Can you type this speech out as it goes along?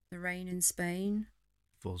Lorraine in Spain.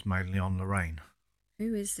 Falls mainly on Lorraine.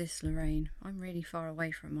 Who is this Lorraine? I'm really far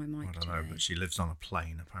away from my mic I don't know, today. but she lives on a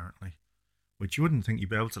plane, apparently. Which you wouldn't think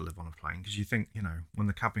you'd be able to live on a plane, because you think, when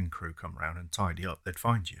the cabin crew come round and tidy up, they'd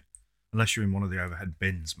find you. Unless you're in one of the overhead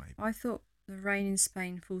bins, maybe. I thought Lorraine in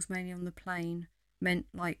Spain falls mainly on the plane meant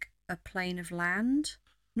like a plane of land,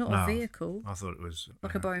 not a vehicle. I thought it was...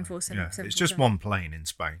 Like a Boeing 477. It's just one plane in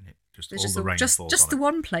Spain. The rain falls on just the it.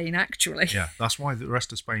 one plane, actually. Yeah, that's why the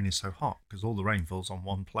rest of Spain is so hot, because all the rain falls on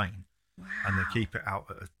one plane. Wow. And they keep it out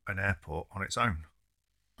at an airport on its own.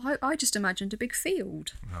 I just imagined a big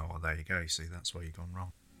field. Oh, well, there you go. You see, that's where you've gone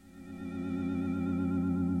wrong.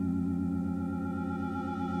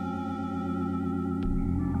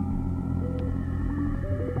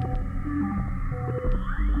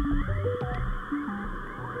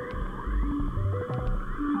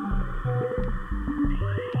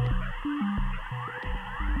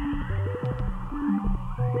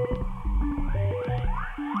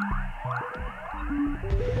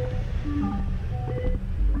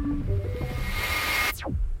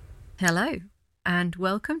 Hello, and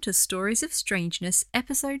welcome to Stories of Strangeness,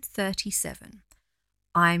 episode 37.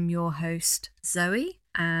 I'm your host, Zoe,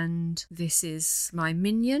 and this is my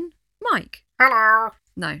minion, Mike. Hello!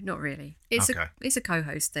 No, not really. It's a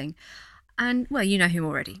co-host thing. And, well, you know him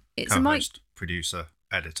already. It's co-host, a Mike. Producer,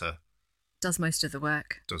 editor. Does most of the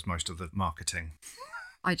work. Does most of the marketing.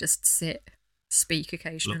 I just sit, speak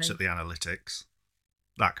occasionally. Looks at the analytics.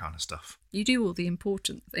 That kind of stuff. You do all the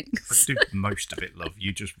important things. I do most of it, love.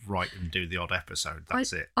 You just write and do the odd episode.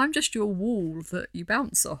 That's it. I'm just your wall that you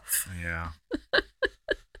bounce off. Yeah.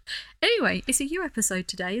 Anyway, it's a you episode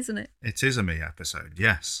today, isn't it? It is a me episode,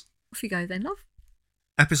 yes. Off you go then, love.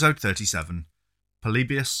 Episode 37,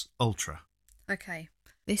 Polybius Ultra. Okay.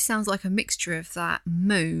 This sounds like a mixture of that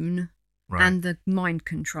moon and the mind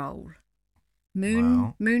control.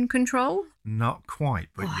 Moon control? Not quite,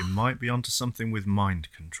 but you might be onto something with mind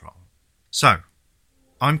control. So,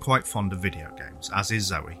 I'm quite fond of video games, as is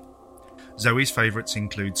Zoe. Zoe's favourites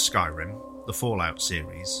include Skyrim, the Fallout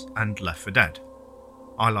series, and Left 4 Dead.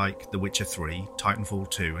 I like The Witcher 3, Titanfall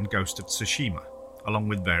 2, and Ghost of Tsushima, along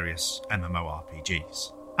with various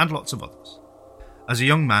MMORPGs, and lots of others. As a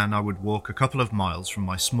young man, I would walk a couple of miles from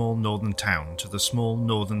my small northern town to the small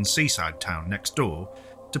northern seaside town next door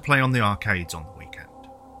to play on the arcades on the weekend,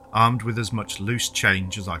 armed with as much loose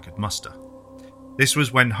change as I could muster. This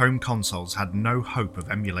was when home consoles had no hope of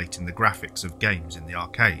emulating the graphics of games in the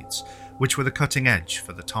arcades, which were the cutting edge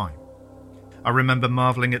for the time. I remember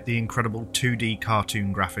marvelling at the incredible 2D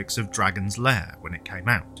cartoon graphics of Dragon's Lair when it came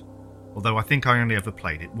out, although I think I only ever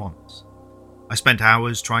played it once. I spent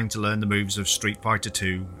hours trying to learn the moves of Street Fighter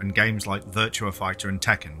 2 and games like Virtua Fighter and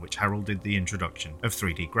Tekken, which heralded the introduction of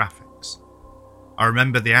 3D graphics. I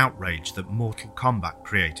remember the outrage that Mortal Kombat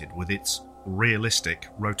created with its realistic,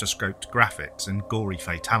 rotoscoped graphics and gory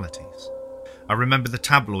fatalities. I remember the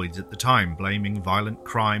tabloids at the time blaming violent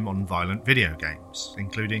crime on violent video games,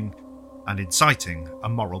 including and inciting a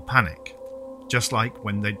moral panic, just like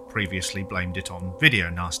when they'd previously blamed it on video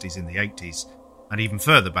nasties in the 80s, and even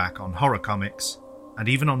further back on horror comics, and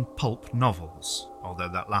even on pulp novels, although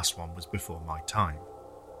that last one was before my time.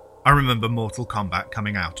 I remember Mortal Kombat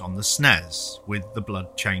coming out on the SNES, with the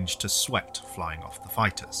blood changed to sweat flying off the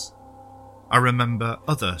fighters. I remember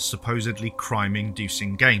other supposedly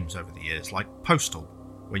crime-inducing games over the years, like Postal,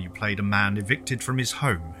 where you played a man evicted from his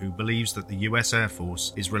home who believes that the US Air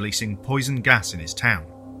Force is releasing poison gas in his town,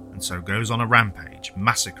 and so goes on a rampage,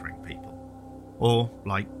 massacring people. Or,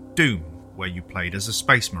 like Doom, where you played as a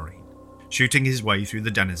space marine, shooting his way through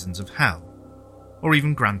the denizens of hell. Or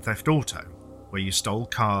even Grand Theft Auto, where you stole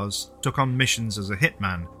cars, took on missions as a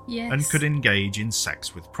hitman, and could engage in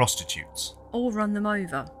sex with prostitutes. Or run them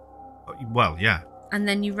over. Well, yeah. And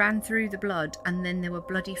then you ran through the blood, and then there were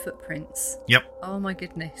bloody footprints. Yep. Oh my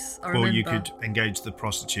goodness, I remember. Or you could engage the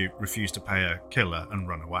prostitute, refuse to pay her killer, and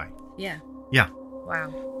run away. Yeah. Yeah.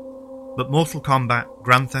 Wow. But Mortal Kombat,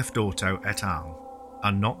 Grand Theft Auto et al.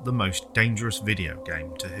 Are not the most dangerous video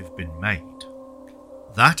game to have been made.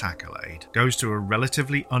 That accolade goes to a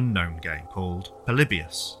relatively unknown game called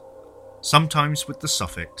Polybius, sometimes with the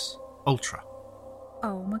suffix Ultra.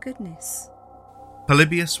 Oh my goodness.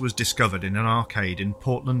 Polybius was discovered in an arcade in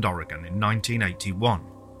Portland, Oregon in 1981,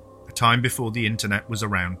 a time before the internet was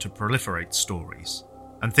around to proliferate stories,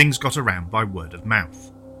 and things got around by word of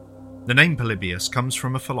mouth. The name Polybius comes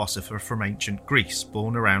from a philosopher from ancient Greece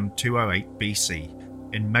born around 208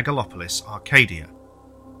 BC in Megalopolis, Arcadia.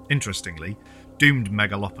 Interestingly, Doomed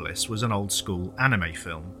Megalopolis was an old-school anime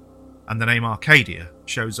film, and the name Arcadia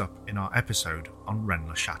shows up in our episode on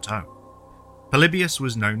Rennes-le-Château. Polybius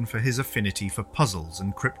was known for his affinity for puzzles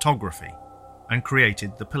and cryptography, and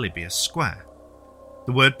created the Polybius Square.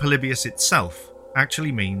 The word Polybius itself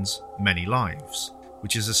actually means many lives,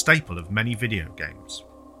 which is a staple of many video games,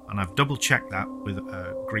 and I've double-checked that with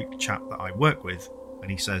a Greek chap that I work with, and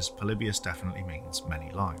he says Polybius definitely means many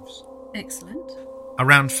lives. Excellent.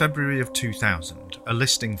 Around February of 2000, a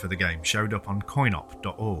listing for the game showed up on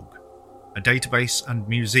coinop.org, a database and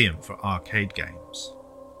museum for arcade games.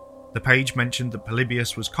 The page mentioned that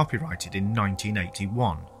Polybius was copyrighted in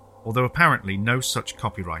 1981, although apparently no such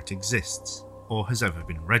copyright exists or has ever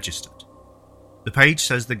been registered. The page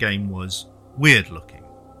says the game was weird looking,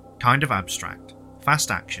 kind of abstract,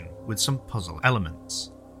 fast action with some puzzle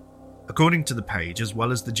elements. According to the page, as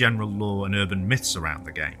well as the general lore and urban myths around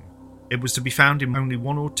the game, it was to be found in only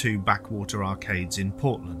 1 or 2 backwater arcades in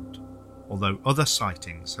Portland, although other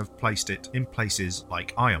sightings have placed it in places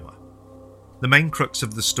like Iowa. The main crux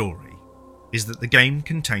of the story is that the game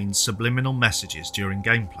contains subliminal messages during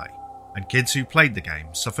gameplay, and kids who played the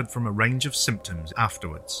game suffered from a range of symptoms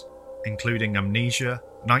afterwards, including amnesia,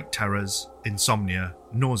 night terrors, insomnia,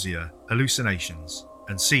 nausea, hallucinations,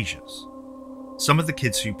 and seizures. Some of the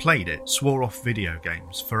kids who played it swore off video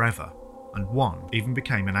games forever, and one even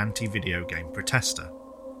became an anti-video game protester.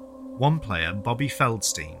 One player, Bobby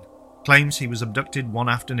Feldstein, claims he was abducted one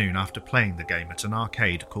afternoon after playing the game at an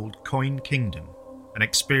arcade called Coin Kingdom and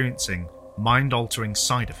experiencing mind-altering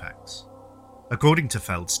side effects. According to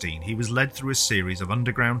Feldstein, he was led through a series of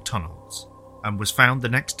underground tunnels and was found the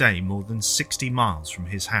next day more than 60 miles from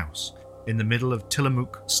his house in the middle of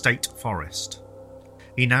Tillamook State Forest.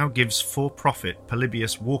 He now gives for-profit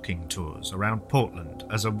Polybius walking tours around Portland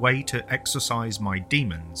as a way to exorcise my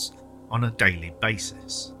demons on a daily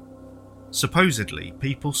basis. Supposedly,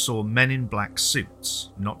 people saw men in black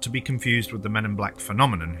suits, not to be confused with the Men in Black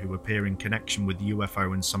phenomenon who appear in connection with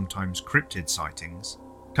UFO and sometimes cryptid sightings,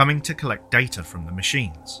 coming to collect data from the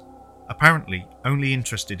machines, apparently only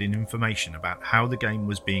interested in information about how the game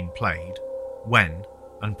was being played, when,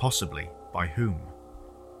 and possibly by whom.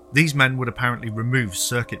 These men would apparently remove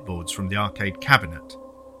circuit boards from the arcade cabinet,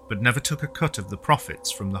 but never took a cut of the profits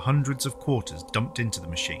from the hundreds of quarters dumped into the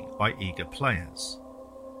machine by eager players.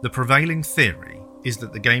 The prevailing theory is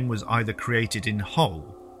that the game was either created in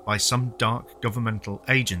whole by some dark governmental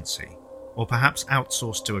agency, or perhaps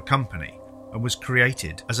outsourced to a company, and was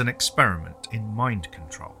created as an experiment in mind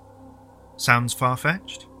control. Sounds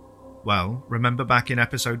far-fetched? Well, remember back in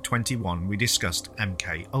episode 21 we discussed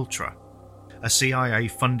MK Ultra, a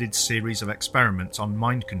CIA-funded series of experiments on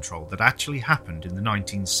mind control that actually happened in the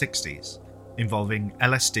 1960s, involving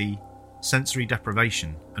LSD, sensory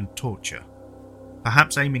deprivation, and torture.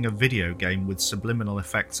 Perhaps aiming a video game with subliminal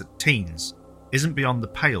effects at teens isn't beyond the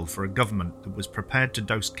pale for a government that was prepared to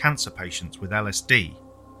dose cancer patients with LSD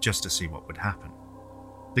just to see what would happen.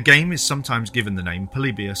 The game is sometimes given the name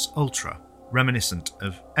Polybius Ultra, reminiscent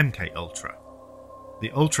of MK Ultra.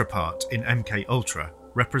 The Ultra part in MK Ultra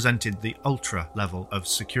represented the Ultra level of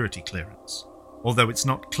security clearance, although it's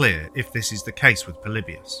not clear if this is the case with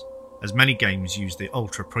Polybius, as many games use the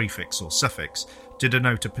Ultra prefix or suffix to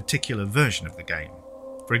denote a particular version of the game,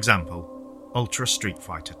 for example, Ultra Street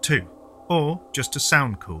Fighter 2, or just to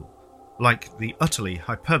sound cool, like the utterly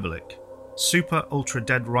hyperbolic Super Ultra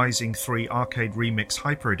Dead Rising 3 Arcade Remix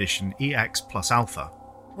Hyper Edition EX Plus Alpha.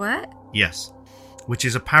 What? Yes, which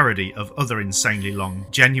is a parody of other insanely long,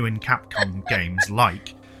 genuine Capcom games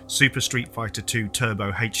like Super Street Fighter 2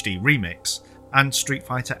 Turbo HD Remix and Street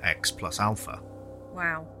Fighter X Plus Alpha.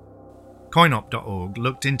 Wow. Coinop.org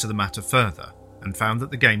looked into the matter further and found that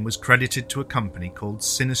the game was credited to a company called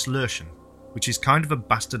Sinneslöschen, which is kind of a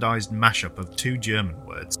bastardized mashup of 2 German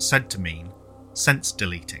words said to mean sense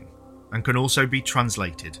deleting, and can also be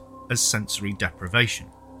translated as sensory deprivation,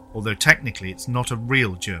 although technically it's not a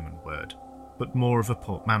real German word, but more of a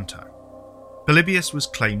portmanteau. Polybius was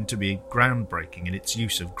claimed to be groundbreaking in its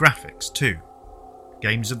use of graphics too.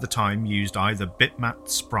 Games of the time used either bitmap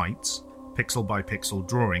sprites, pixel-by-pixel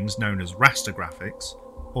drawings known as raster graphics,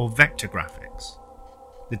 or vector graphics.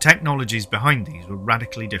 The technologies behind these were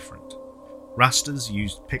radically different. Rasters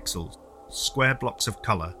used pixels, square blocks of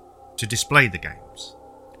colour, to display the games,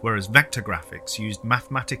 whereas vector graphics used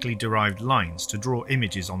mathematically derived lines to draw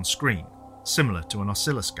images on screen, similar to an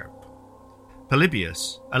oscilloscope.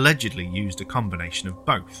 Polybius allegedly used a combination of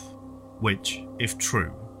both, which, if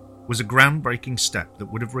true, was a groundbreaking step that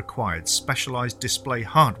would have required specialised display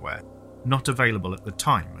hardware not available at the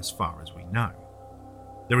time as far as we know.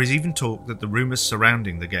 There is even talk that the rumours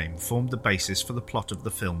surrounding the game formed the basis for the plot of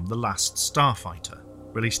the film The Last Starfighter,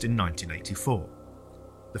 released in 1984.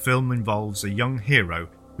 The film involves a young hero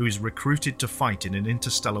who who is recruited to fight in an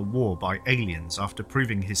interstellar war by aliens after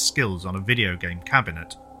proving his skills on a video game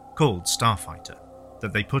cabinet called Starfighter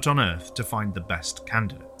that they put on Earth to find the best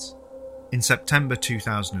candidates. In September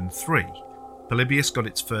 2003, Polybius got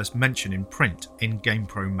its first mention in print in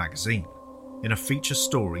GamePro magazine, in a feature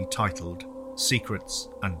story titled Secrets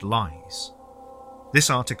and Lies. This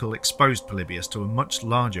article exposed Polybius to a much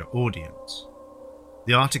larger audience.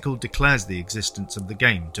 The article declares the existence of the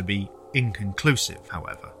game to be inconclusive,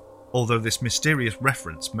 however, although this mysterious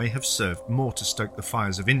reference may have served more to stoke the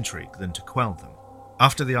fires of intrigue than to quell them.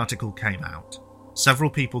 After the article came out, several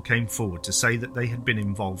people came forward to say that they had been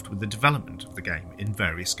involved with the development of the game in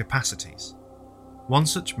various capacities. One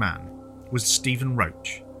such man was Stephen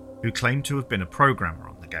Roach, who claimed to have been a programmer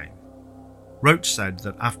on the game. Roach said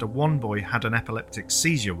that after one boy had an epileptic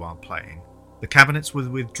seizure while playing, the cabinets were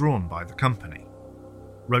withdrawn by the company.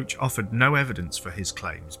 Roach offered no evidence for his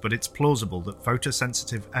claims, but it's plausible that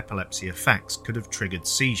photosensitive epilepsy effects could have triggered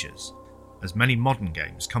seizures, as many modern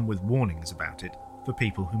games come with warnings about it for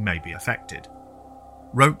people who may be affected.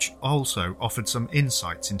 Roach also offered some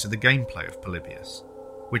insights into the gameplay of Polybius,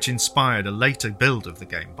 which inspired a later build of the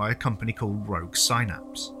game by a company called Rogue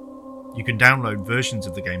Synapse. You can download versions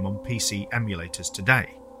of the game on PC emulators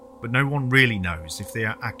today, but no one really knows if they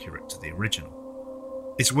are accurate to the original.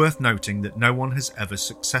 It's worth noting that no one has ever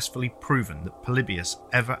successfully proven that Polybius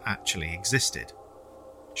ever actually existed.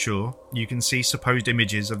 Sure, you can see supposed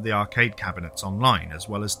images of the arcade cabinets online as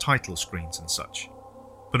well as title screens and such,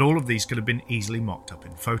 but all of these could have been easily mocked up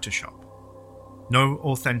in Photoshop. No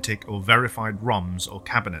authentic or verified ROMs or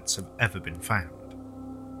cabinets have ever been found.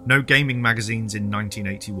 No gaming magazines in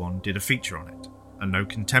 1981 did a feature on it, and no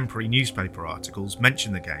contemporary newspaper articles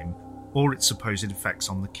mention the game or its supposed effects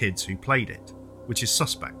on the kids who played it, which is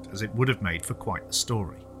suspect as it would have made for quite the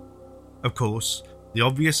story. Of course, the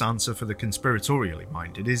obvious answer for the conspiratorially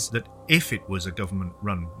minded is that if it was a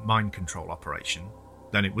government-run mind control operation,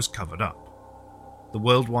 then it was covered up. The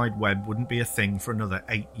World Wide Web wouldn't be a thing for another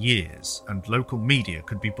 8 years, and local media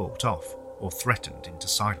could be bought off or threatened into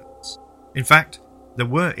silence. In fact, there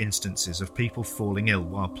were instances of people falling ill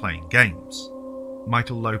while playing games.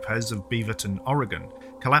 Michael Lopez of Beaverton, Oregon,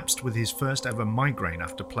 collapsed with his first ever migraine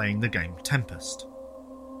after playing the game Tempest.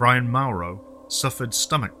 Brian Mauro suffered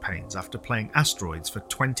stomach pains after playing Asteroids for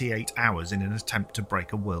 28 hours in an attempt to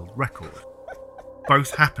break a world record.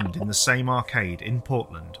 Both happened in the same arcade in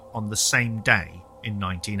Portland on the same day in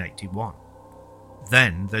 1981.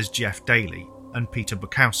 Then there's Jeff Daly and Peter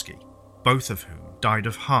Bukowski, both of whom died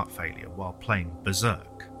of heart failure while playing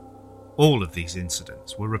Berserk. All of these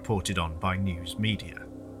incidents were reported on by news media.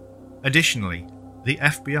 Additionally, the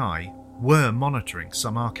FBI were monitoring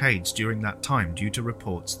some arcades during that time due to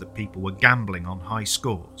reports that people were gambling on high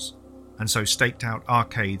scores, and so staked out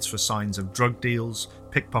arcades for signs of drug deals,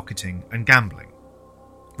 pickpocketing and gambling,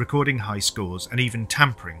 recording high scores and even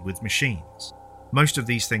tampering with machines. Most of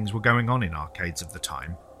these things were going on in arcades of the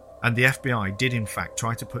time, and the FBI did in fact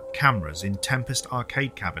try to put cameras in Tempest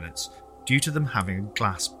arcade cabinets due to them having a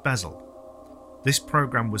glass bezel. This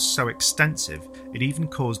program was so extensive it even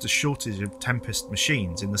caused a shortage of Tempest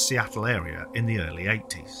machines in the Seattle area in the early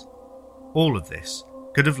 80s. All of this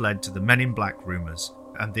could have led to the Men in Black rumours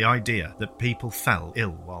and the idea that people fell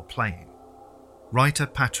ill while playing. Writer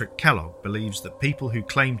Patrick Kellogg believes that people who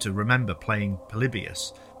claim to remember playing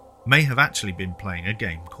Polybius may have actually been playing a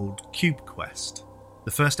game called Cube Quest,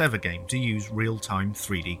 the first ever game to use real-time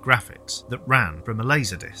 3D graphics that ran from a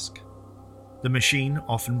laserdisc. The machine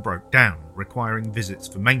often broke down, requiring visits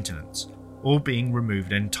for maintenance, or being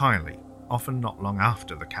removed entirely, often not long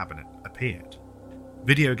after the cabinet appeared.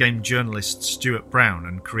 Video game journalist Stuart Brown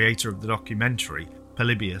and creator of the documentary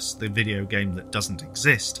Polybius, the Video Game That Doesn't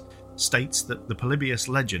Exist, states that the Polybius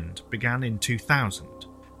legend began in 2000,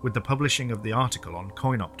 with the publishing of the article on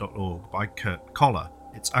coinop.org by Kurt Koller,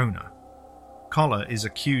 its owner. Koller is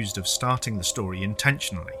accused of starting the story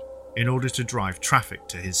intentionally in order to drive traffic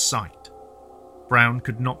to his site. Brown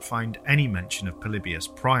could not find any mention of Polybius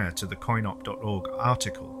prior to the coinop.org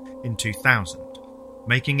article in 2000,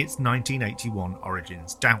 making its 1981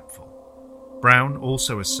 origins doubtful. Brown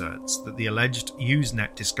also asserts that the alleged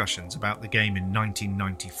Usenet discussions about the game in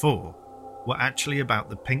 1994 were actually about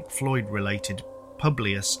the Pink Floyd-related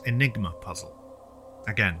Publius Enigma puzzle.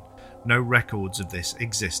 Again, no records of this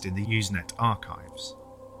exist in the Usenet archives.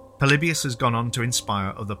 Polybius has gone on to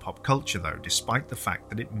inspire other pop culture though, despite the fact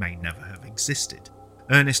that it may never have existed.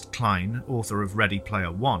 Ernest Cline, author of Ready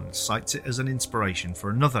Player One, cites it as an inspiration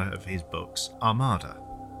for another of his books, Armada.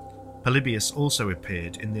 Polybius also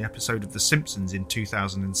appeared in the episode of The Simpsons in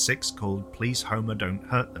 2006 called Please Homer Don't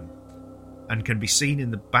Hurt Them. and can be seen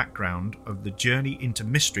in the background of the Journey into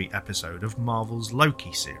Mystery episode of Marvel's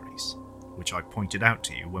Loki series, which I pointed out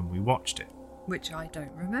to you when we watched it. Which I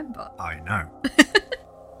don't remember. I know.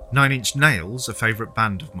 Nine Inch Nails, a favourite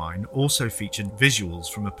band of mine, also featured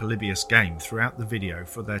visuals from a Polybius game throughout the video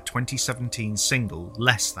for their 2017 single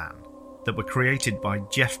Less Than, that were created by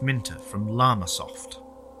Jeff Minter from Llamasoft.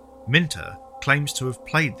 Minter claims to have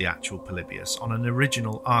played the actual Polybius on an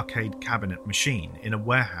original arcade cabinet machine in a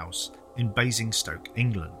warehouse in Basingstoke,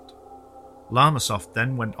 England. Llamasoft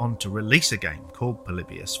then went on to release a game called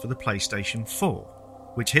Polybius for the PlayStation 4,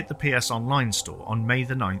 which hit the PS Online store on May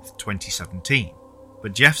the 9th, 2017.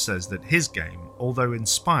 But Jeff says that his game, although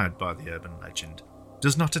inspired by the urban legend,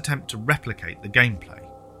 does not attempt to replicate the gameplay,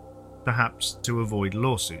 perhaps to avoid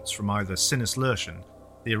lawsuits from either Sinus Lurchen,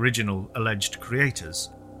 the original alleged creators,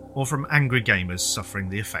 or from angry gamers suffering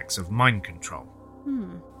the effects of mind control.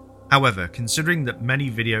 However, considering that many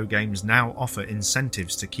video games now offer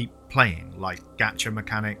incentives to keep playing, like gacha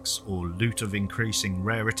mechanics or loot of increasing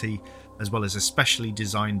rarity, as well as especially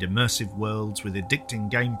designed immersive worlds with addicting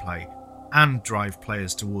gameplay, and drive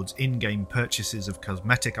players towards in-game purchases of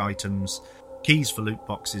cosmetic items, keys for loot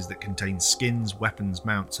boxes that contain skins, weapons,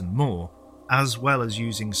 mounts and more, as well as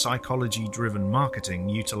using psychology-driven marketing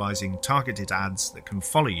utilising targeted ads that can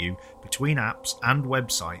follow you between apps and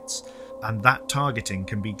websites, and that targeting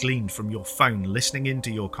can be gleaned from your phone listening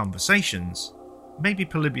into your conversations, maybe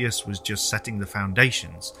Polybius was just setting the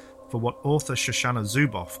foundations for what author Shoshana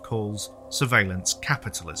Zuboff calls surveillance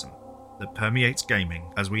capitalism that permeates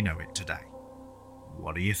gaming as we know it today.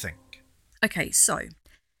 What do you think? Okay, so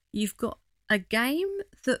you've got a game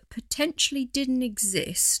that potentially didn't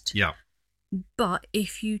exist. Yeah. But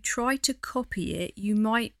if you try to copy it, you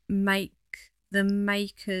might make the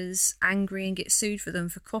makers angry and get sued for them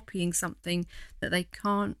for copying something that they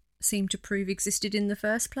can't seem to prove existed in the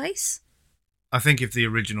first place. I think if the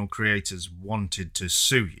original creators wanted to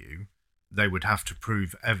sue you, they would have to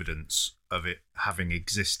prove evidence of it having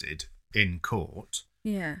existed in court.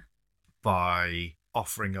 Yeah. By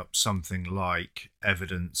offering up something like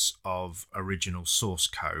evidence of original source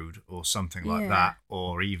code or something like that,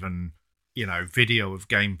 or even, video of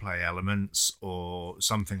gameplay elements or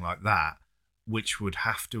something like that, which would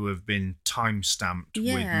have to have been time-stamped with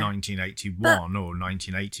 1981 or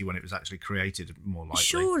 1980 when it was actually created, more likely.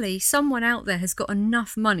 Surely someone out there has got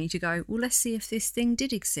enough money to go, well, let's see if this thing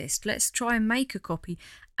did exist. Let's try and make a copy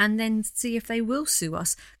and then see if they will sue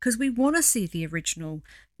us, because we want to see the original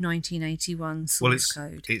 1981 source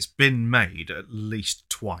code. It's been made at least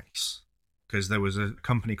twice, because there was a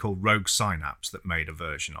company called Rogue Synapse that made a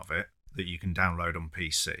version of it that you can download on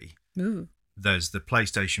PC. Ooh. There's the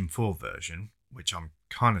PlayStation 4 version, which I'm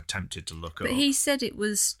kind of tempted to look up. But he said it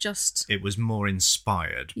was just... It was more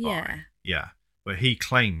inspired by... Yeah. But he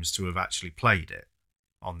claims to have actually played it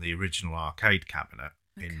on the original arcade cabinet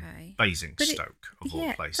in Basingstoke, of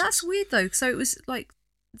all places. That's weird, though. So it was like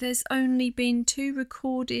there's only been 2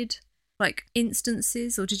 recorded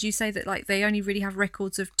instances, or did you say that they only really have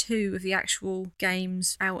records of 2 of the actual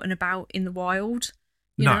games out and about in the wild?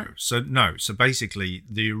 So basically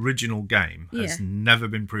the original game has never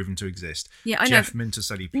been proven to exist. Yeah, I know. Jeff Minter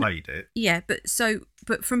said he played it. Yeah,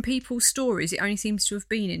 but from people's stories, it only seems to have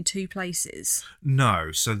been in 2 places.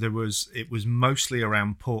 No, so it was mostly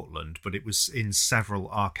around Portland, but it was in several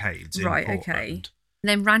arcades in Portland. Right, okay. And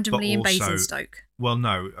then randomly in Basingstoke. Well,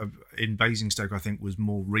 no, in Basingstoke I think was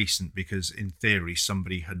more recent, because in theory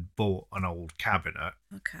somebody had bought an old cabinet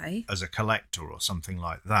as a collector or something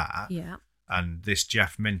like that. Yeah. And this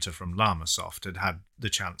Jeff Minter from Llamasoft had the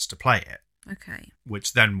chance to play it. Okay.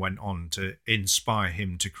 Which then went on to inspire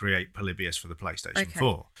him to create Polybius for the PlayStation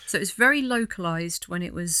 4. So it's very localised when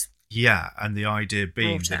it was... Yeah, and the idea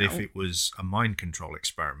being that if it was a mind control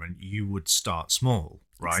experiment, you would start small,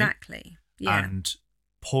 right? Exactly, yeah. And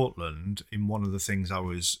Portland, in one of the things I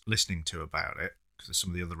was listening to about it, because of some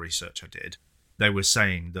of the other research I did, they were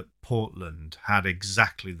saying that Portland had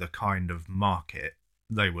exactly the kind of market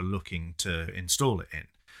they were looking to install it in.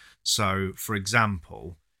 So, for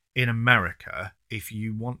example, in America, if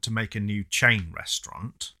you want to make a new chain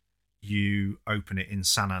restaurant, you open it in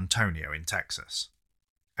San Antonio in Texas,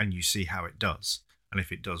 and you see how it does. And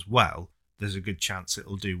if it does well, there's a good chance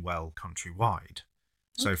it'll do well countrywide.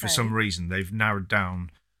 So for some reason, they've narrowed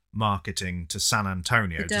down marketing to San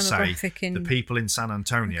Antonio to say the people in San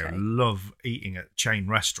Antonio love eating at chain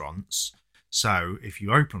restaurants. So if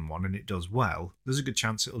you open one and it does well, there's a good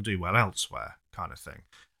chance it'll do well elsewhere, kind of thing.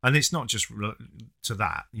 And it's not just to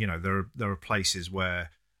that. There are places where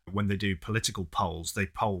when they do political polls, they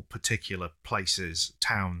poll particular places,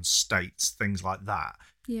 towns, states, things like that.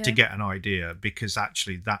 to get an idea, because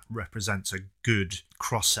actually that represents a good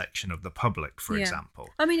cross-section of the public, for example.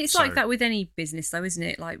 I mean, it's like that with any business, though, isn't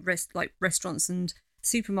it? Like restaurants and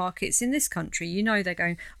supermarkets in this country, you know, they're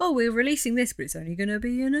going, oh, we're releasing this, but it's only going to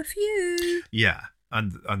be in a few. Yeah.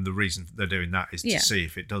 And the reason they're doing that is to see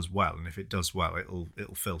if it does well, and if it does well, it'll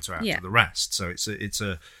filter out to the rest. So it's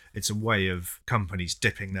a way of companies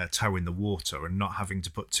dipping their toe in the water and not having to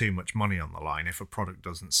put too much money on the line if a product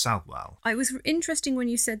doesn't sell well. It was interesting when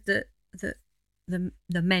you said that the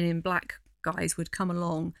Men in Black guys would come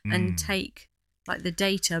along and take like the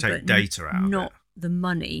data, but data out, not the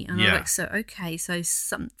money. And I was like, so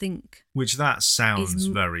something, which that sounds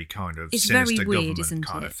very kind of sinister very weird, government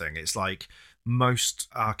kind of thing. It's like most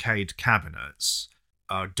arcade cabinets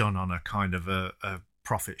are done on a kind of a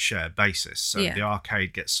profit share basis. So the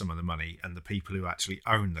arcade gets some of the money and the people who actually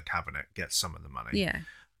own the cabinet get some of the money. Yeah.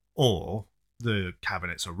 Or the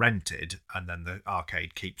cabinets are rented and then the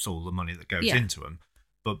arcade keeps all the money that goes into them.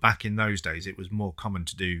 But back in those days, it was more common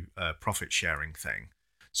to do a profit sharing thing.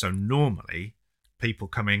 So normally people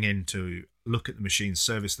coming in to look at the machines,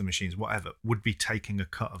 service the machines, whatever, would be taking a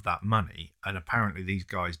cut of that money. And apparently these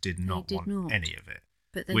guys did not want any of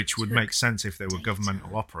it, which would make sense if they were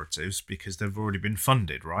governmental operatives, because they've already been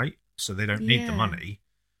funded, right? So they don't need the money.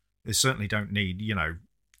 They certainly don't need,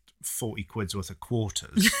 40 quid's worth of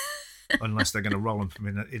quarters unless they're going to roll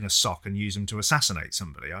them in a sock and use them to assassinate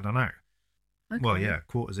somebody. I don't know. Okay. Well, yeah,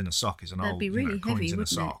 quarters in a sock is an old, really coins heavy, in a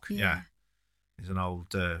sock. Yeah. It's an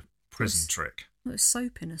old prison trick. It was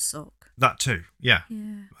soap in a sock. That too, yeah.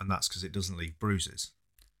 And that's because it doesn't leave bruises.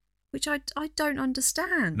 Which I don't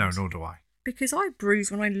understand. No, nor do I. Because I bruise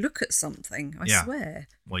when I look at something, I swear.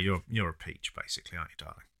 Well, you're a peach, basically, aren't you,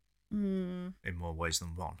 darling? In more ways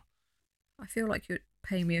than one. I feel like you're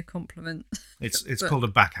paying me a compliment. It's called a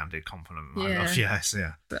backhanded compliment, my love. Yes,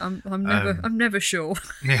 yeah. But I'm never sure.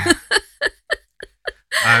 Yeah.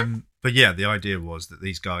 But yeah, the idea was that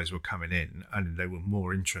these guys were coming in and they were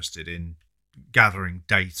more interested in gathering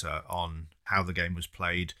data on how the game was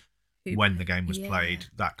played, when the game was played,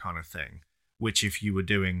 that kind of thing. Which, if you were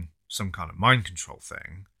doing some kind of mind control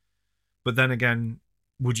thing, but then again,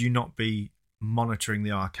 would you not be monitoring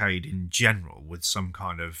the arcade in general with some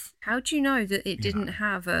kind of... How do you know that it didn't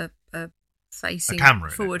have a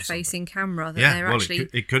forward-facing camera that they're actually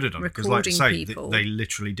it could have done, because, like I say, they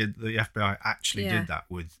literally did. The FBI actually did that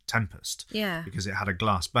with Tempest, because it had a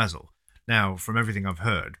glass bezel. Now, from everything I've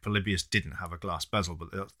heard, Polybius didn't have a glass bezel,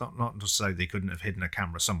 but that's not to say they couldn't have hidden a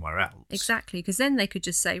camera somewhere else. Exactly, because then they could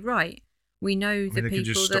just say, right, we know the people that... They could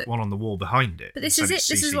just stuck one on the wall behind it. But this is it.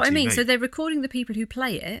 This is what I mean. So they're recording the people who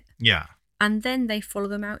play it. Yeah. And then they follow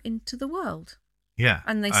them out into the world. Yeah.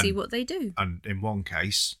 And they see what they do. And in one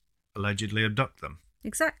case, allegedly abduct them.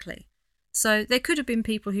 Exactly. So there could have been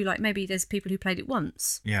people who, like, maybe there's people who played it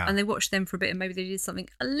once. Yeah. And they watched them for a bit and maybe they did something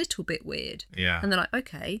a little bit weird. Yeah. And they're like,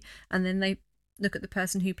 okay. And then they look at the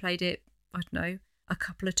person who played it, I don't know, a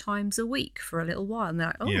couple of times a week for a little while. And they're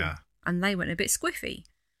like, oh. Yeah. And they went a bit squiffy.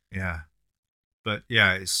 Yeah. But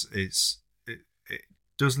yeah, it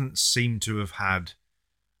doesn't seem to have had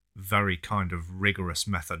very kind of rigorous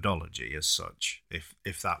methodology as such,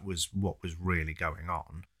 if that was what was really going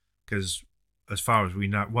on. Because as far as we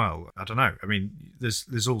know, well, I don't know. I mean,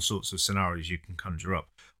 there's all sorts of scenarios you can conjure up.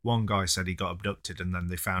 One guy said he got abducted and then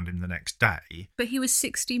they found him the next day. But he was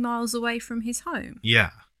 60 miles away from his home.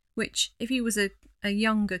 Yeah. Which, if he was a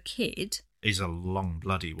younger kid... is a long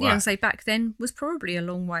bloody way. Yeah, I'd say back then was probably a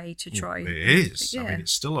long way to try. Well, it is. Yeah. I mean,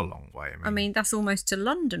 it's still a long way. I mean, that's almost to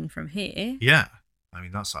London from here. Yeah. I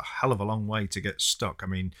mean, that's a hell of a long way to get stuck. I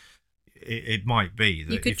mean, it might be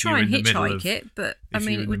that you could if try you're and in the middle hitchhike of, it, but if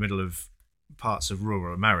you're in the middle of parts of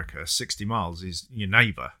rural America, 60 miles is your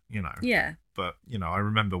neighbour, Yeah. But, I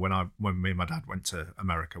remember when me and my dad went to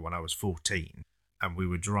America when I was 14, and we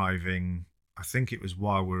were driving, I think it was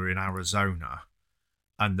while we were in Arizona,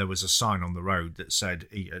 and there was a sign on the road that said,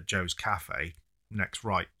 eat at Joe's Cafe, next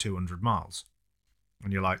right, 200 miles.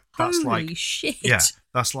 And you're like, that's Holy shit. Yeah,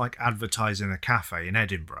 that's like advertising a cafe in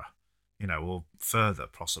Edinburgh, or further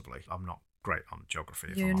possibly. I'm not great on geography,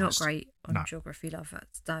 if You're I'm not honest. great on geography, love.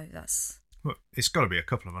 That's... Well, it's got to be a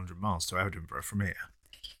couple of 100 miles to Edinburgh from here.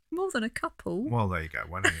 More than a couple. Well, there you go.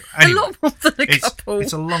 Well, anyway, a lot more than a couple.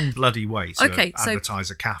 It's a long bloody way to advertise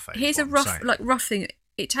a cafe. Here's a rough thing.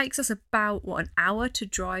 It takes us about, an hour to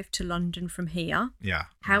drive to London from here. Yeah.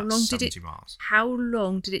 How long did it? 70 miles. How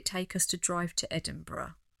long did it take us to drive to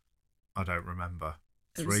Edinburgh? I don't remember.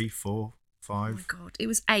 3, 4, 5. Oh my God! It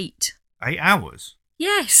was 8. 8 hours.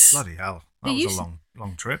 Yes. Bloody hell! That was a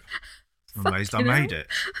long trip. I'm amazed I made it.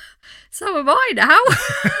 So am I now.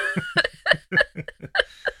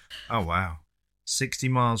 Oh wow! 60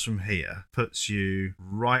 miles from here puts you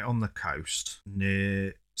right on the coast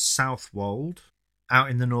near Southwold, out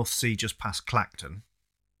in the North Sea just past Clacton,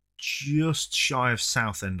 just shy of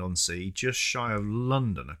Southend-on-Sea, just shy of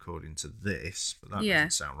London according to this, but that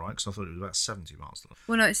doesn't sound right because I thought it was about 70 miles.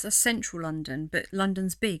 Well, no, it's central London, but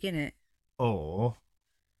London's big, isn't it? Or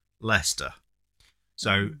Leicester.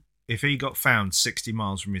 So if he got found 60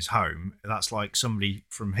 miles from his home, that's like somebody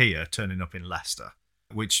from here turning up in Leicester,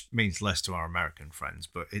 which means less to our American friends,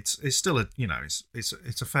 but it's still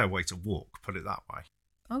it's a fair way to walk, put it that way.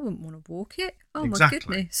 I wouldn't want to walk it. Oh, exactly.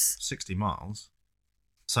 My goodness. 60 miles.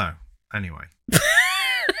 So, anyway.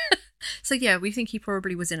 So, yeah, we think he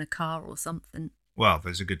probably was in a car or something. Well,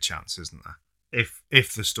 there's a good chance, isn't there?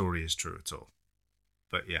 If the story is true at all.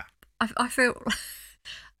 But, yeah. I feel...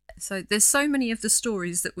 So, there's so many of the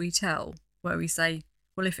stories that we tell where we say,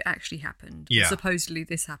 well, if it actually happened, supposedly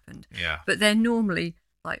this happened. Yeah. But they're normally...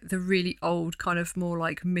 like the really old kind of more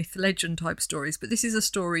like myth legend type stories, but this is a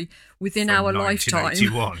story within From our lifetime,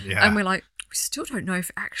 yeah. and we're like, we still don't know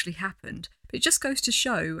if it actually happened, but it just goes to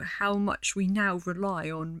show how much we now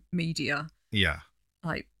rely on media,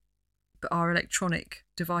 like our electronic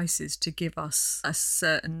devices, to give us a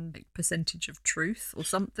certain percentage of truth or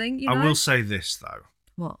something, you know? I will say this though.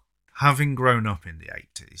 What? Having grown up in the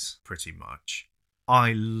 80s pretty much,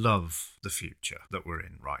 I love the future that we're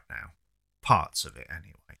in right now. Parts of it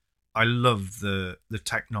anyway. I love the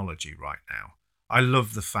technology right now. I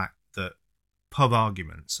love the fact that pub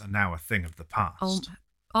arguments are now a thing of the past.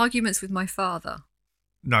 Arguments with my father.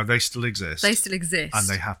 No, they still exist. They still exist. And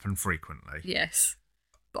they happen frequently. Yes.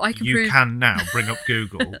 But I can You can now bring up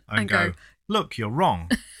Google and go, look, you're wrong.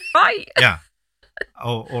 Right. Yeah.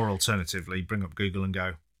 Or alternatively, bring up Google and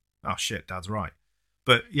go, oh shit, Dad's right.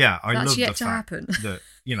 But yeah, I love the fact that,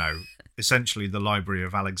 you know, essentially the Library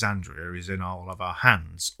of Alexandria is in all of our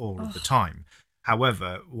hands all of the time.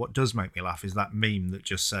 However, what does make me laugh is that meme that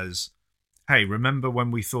just says, hey, remember when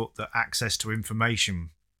we thought that access to information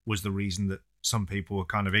was the reason that some people were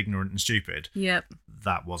kind of ignorant and stupid? Yep.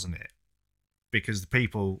 That wasn't it. Because the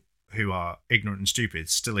people who are ignorant and stupid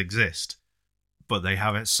still exist, but they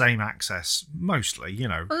have the same access mostly, you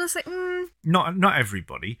know. Well, it's like, Not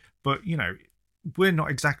everybody, but, you know, we're not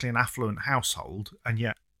exactly an affluent household, and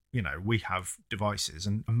yet, you know, we have devices,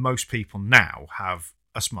 and most people now have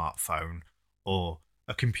a smartphone or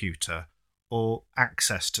a computer or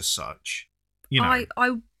access to such. You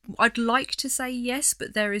know, I'd like to say yes,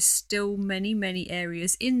 but there is still many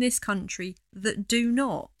areas in this country that do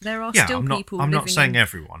not. There are still people. I'm not saying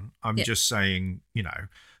everyone. I'm just saying, you know,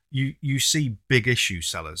 you see big issue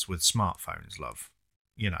sellers with smartphones, love.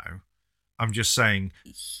 You know. I'm just saying,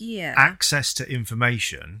 access to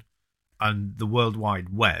information and the World Wide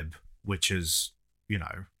Web, which is, you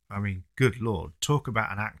know, I mean, good Lord, talk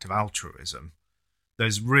about an act of altruism.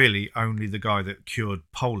 There's really only the guy that cured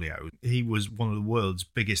polio. He was one of the world's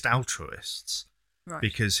biggest altruists. Right.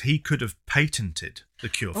 Because he could have patented the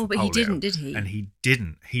cure for polio. Oh, but he didn't, did he? And he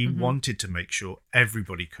didn't. He wanted to make sure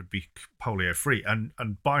everybody could be polio-free. And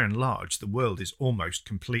by and large, the world is almost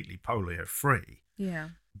completely polio-free. Yeah.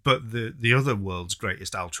 But the other world's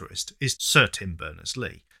greatest altruist is Sir Tim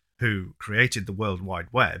Berners-Lee, who created the World Wide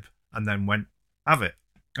Web and then went, have it,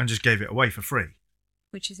 and just gave it away for free.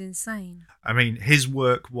 Which is insane. I mean, his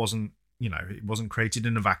work wasn't, you know, it wasn't created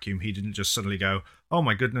in a vacuum. He didn't just suddenly go, oh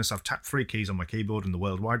my goodness, I've tapped 3 keys on my keyboard and the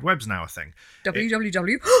World Wide Web's now a thing.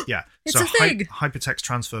 www. Yeah. It's a thing. Hypertext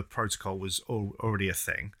Transfer Protocol was already a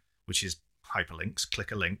thing, which is hyperlinks.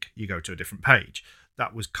 Click a link, you go to a different page.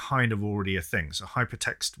 That was kind of already a thing. So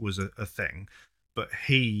hypertext was a thing, but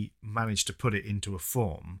he managed to put it into a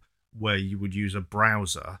form where you would use a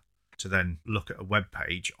browser to then look at a web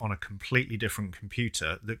page on a completely different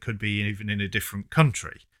computer that could be even in a different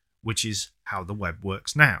country, which is how the web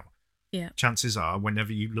works now. Yeah. Chances are,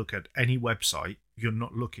 whenever you look at any website, you're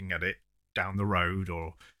not looking at it down the road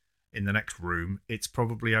or in the next room. It's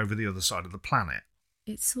probably over the other side of the planet.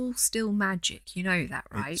 It's all still magic, you know that,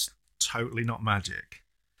 right? It's totally not magic.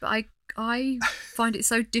 But I find it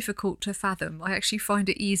so difficult to fathom. I actually find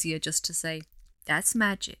it easier just to say, that's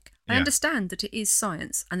magic. I understand that it is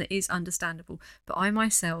science and it is understandable, but I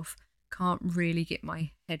myself can't really get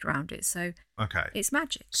my head around it. So it's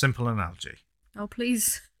magic. Simple analogy. Oh,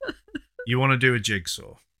 please. You want to do a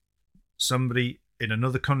jigsaw. Somebody in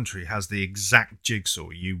another country has the exact jigsaw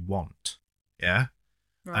you want. Yeah?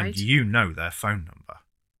 Right. And you know their phone number.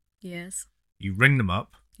 Yes. You ring them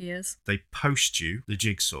up. Yes. They post you the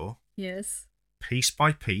jigsaw. Yes. Piece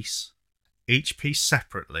by piece. Each piece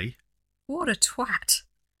separately. What a twat.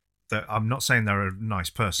 I'm not saying they're a nice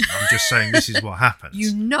person. I'm just saying this is what happens.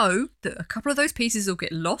 You know that a couple of those pieces will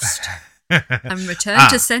get lost and return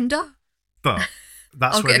to sender. But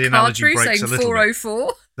that's I'll where get the a card analogy through breaks saying a little bit.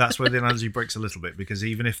 404. That's where the analogy breaks a little bit, because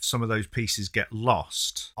even if some of those pieces get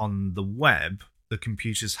lost on the web, the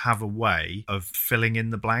computers have a way of filling in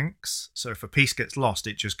the blanks. So if a piece gets lost,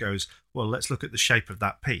 it just goes, well, let's look at the shape of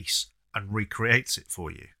that piece and recreates it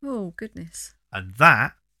for you. Oh, goodness. And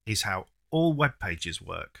that is how all web pages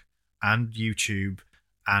work, and YouTube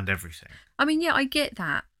and everything. I mean, yeah, I get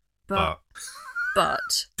that. But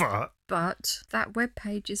that web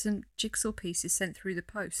page isn't jigsaw pieces sent through the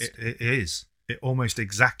post. It is. It almost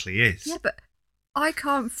exactly is. Yeah, but I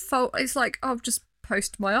can't fold. It's like, I'll just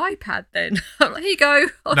post my iPad then. I'm like, here you go.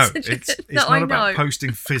 It's not about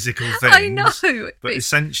posting physical things. I know. But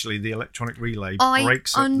essentially, the electronic relay I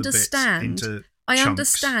breaks up understand. the bits into I chunks.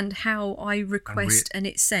 understand how I request and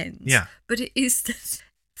it sends. Yeah. But it is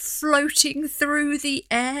floating through the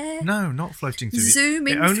air. No, not floating through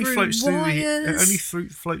Zooming the air. It only through floats wires. through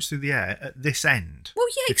floats through the air at this end. Well,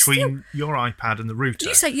 yeah, between your iPad and the router.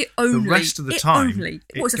 You say you only. The rest of the time,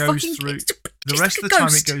 it goes through. The rest of the time,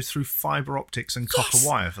 it goes through fibre optics and copper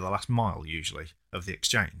wire for the last mile, usually, of the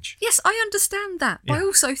exchange. Yes, I understand that. But I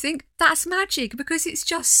also think that's magic because it's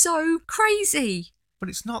just so crazy. But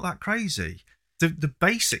it's not that crazy. The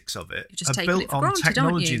basics of it are built on granted,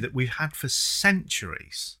 technology that we've had for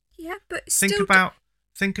centuries. Yeah, but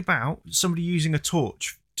think about somebody using a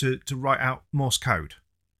torch to write out Morse code.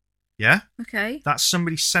 Yeah? Okay. That's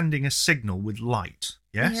somebody sending a signal with light.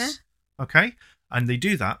 Yes? Yeah. Okay? And they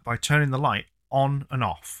do that by turning the light on and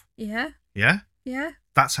off. Yeah. Yeah? Yeah.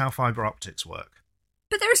 That's how fibre optics work.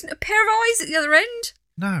 But there isn't a pair of eyes at the other end.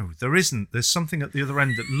 No, there isn't. There's something at the other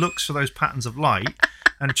end that looks for those patterns of light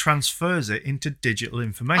and transfers it into digital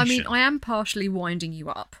information. I mean, I am partially winding you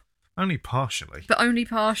up. Only partially. But only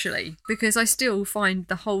partially, because I still find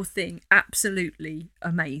the whole thing absolutely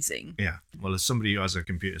amazing. Yeah. Well, as somebody who has a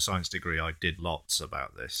computer science degree, I did lots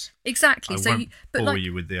about this. Exactly. I won't bore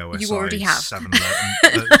you with the OSI you already have.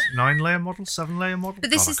 9-layer model, 7-layer model. But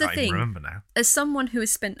this is the I can't thing. even remember now. As someone who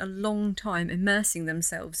has spent a long time immersing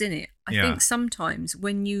themselves in it, I think sometimes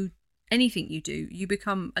when anything you do, you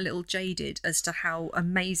become a little jaded as to how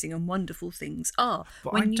amazing and wonderful things are.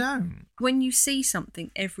 But I don't. When you see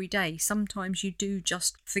something every day, sometimes you do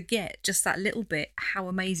just forget just that little bit how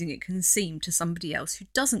amazing it can seem to somebody else who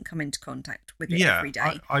doesn't come into contact with it every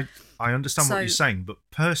day. I understand what you're saying, but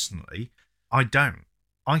personally, I don't.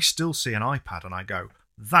 I still see an iPad and I go,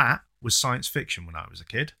 that was science fiction when I was a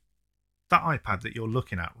kid. That iPad that you're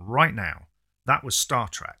looking at right now, that was Star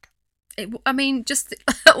Trek. Just all I can think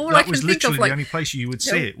of, that was literally the only place you would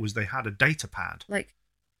see it was they had a data pad. Like,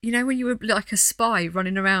 you know, when you were like a spy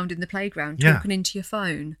running around in the playground talking into your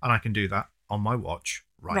phone. And I can do that on my watch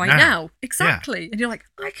right now. Exactly. Yeah. And you're like,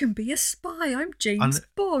 I can be a spy. I'm James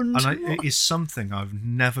Bond. And it is something I've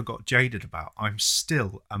never got jaded about. I'm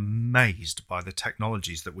still amazed by the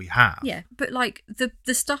technologies that we have. Yeah, but like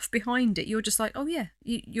the stuff behind it, you're just like, oh yeah,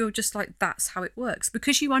 you're just like, that's how it works.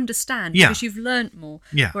 Because you understand, because you've learnt more.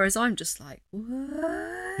 Yeah. Whereas I'm just like,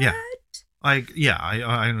 what? Yeah. I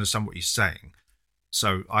understand what you're saying.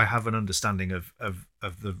 So I have an understanding of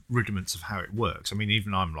the rudiments of how it works. I mean,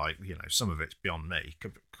 even I'm like, some of it's beyond me,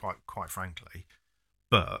 quite frankly.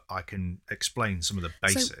 But I can explain some of the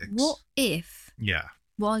basics. So what if,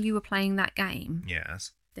 while you were playing that game,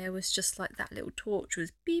 yes, there was just like that little torch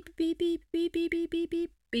was beep, beep, beep, beep, beep, beep, beep,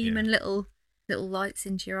 beep, beaming little lights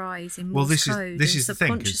into your eyes in Morse code, this is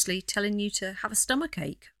subconsciously telling you to have a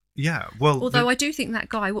stomachache. Yeah, well... Although I do think that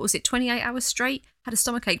guy, 28 hours straight, had a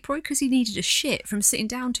stomachache, probably because he needed a shit from sitting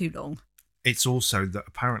down too long. It's also that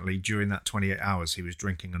apparently during that 28 hours he was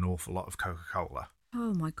drinking an awful lot of Coca-Cola.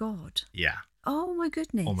 Oh my God. Yeah. Oh my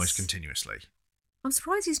goodness. Almost continuously. I'm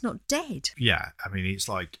surprised he's not dead. Yeah, I mean, it's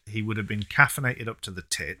like he would have been caffeinated up to the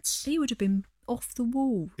tits. He would have been off the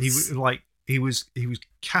walls. He was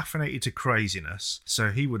caffeinated to craziness,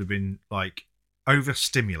 so he would have been like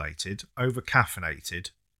overstimulated,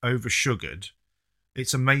 over-caffeinated, over-sugared.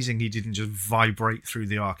 It's amazing he didn't just vibrate through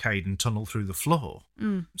the arcade and tunnel through the floor.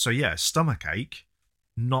 So yeah, stomachache,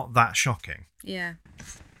 not that shocking. Yeah.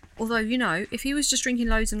 Although, if he was just drinking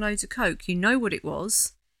loads and loads of Coke, you know what it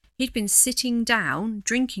was. He'd been sitting down,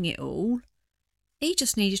 drinking it all. He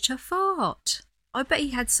just needed to fart. I bet he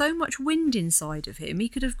had so much wind inside of him, he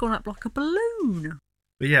could have gone up like a balloon.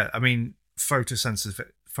 But yeah, I mean,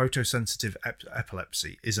 photosensitive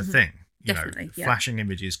epilepsy is a thing. Definitely, flashing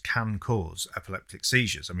images can cause epileptic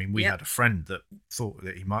seizures. I mean, we had a friend that thought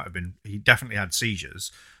that he definitely had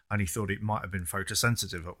seizures, and he thought it might have been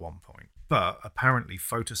photosensitive at one point. But apparently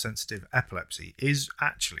photosensitive epilepsy is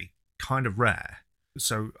actually kind of rare.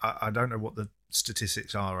 So I don't know what the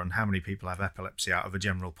statistics are on how many people have epilepsy out of a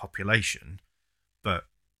general population, but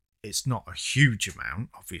it's not a huge amount,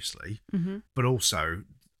 obviously. Mm-hmm. But also,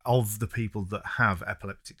 of the people that have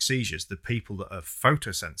epileptic seizures, the people that are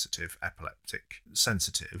photosensitive, epileptic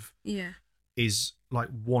sensitive, is like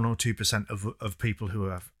 1 or 2% of people who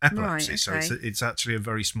have epilepsy. Right, okay. So it's actually a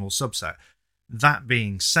very small subset. That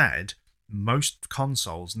being said, most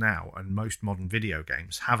consoles now and most modern video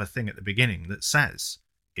games have a thing at the beginning that says,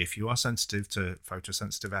 if you are sensitive to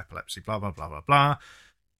photosensitive epilepsy, blah, blah, blah, blah, blah,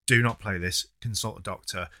 do not play this, consult a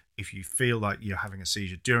doctor. If you feel like you're having a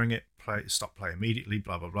seizure during it, stop play immediately,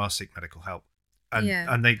 blah, blah, blah, seek medical help.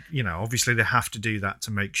 And they, obviously they have to do that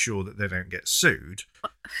to make sure that they don't get sued.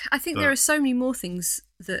 I think there are so many more things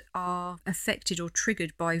that are affected or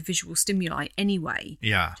triggered by visual stimuli anyway.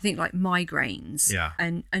 Yeah. I think like migraines. Yeah.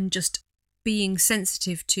 And just being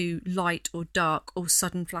sensitive to light or dark or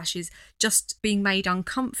sudden flashes, just being made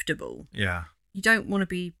uncomfortable. Yeah. You don't want to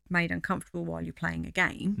be made uncomfortable while you're playing a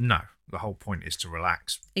game. No. The whole point is to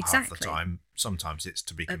relax exactly. half the time. Sometimes it's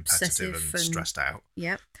to be competitive and stressed out.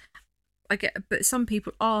 Yeah. I get, but some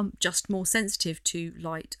people are just more sensitive to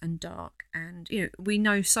light and dark, and we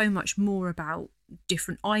know so much more about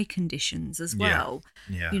different eye conditions as well.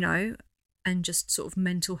 Yeah. And just sort of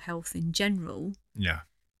mental health in general. Yeah.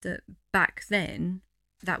 That back then,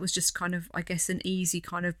 that was just kind of, I guess, an easy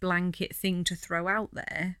kind of blanket thing to throw out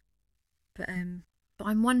there. But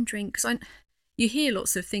I'm wondering, because you hear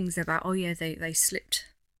lots of things about, oh yeah, they slipped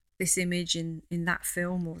this image in that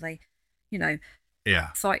film, or they,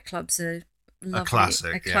 Fight Club's a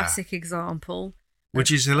classic example.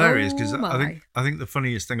 Which is hilarious, because I think the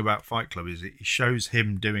funniest thing about Fight Club is it shows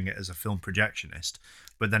him doing it as a film projectionist,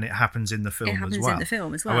 but then it happens in the film as well.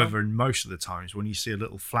 However, in most of the times when you see a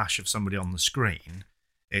little flash of somebody on the screen,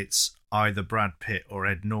 it's either Brad Pitt or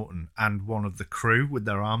Ed Norton and one of the crew with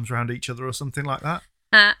their arms around each other or something like that.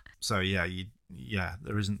 So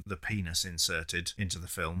there isn't the penis inserted into the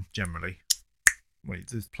film generally. Wait,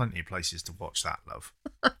 there's plenty of places to watch that, love.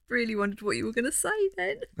 I really wondered what you were going to say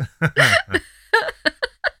then.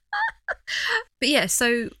 But yeah,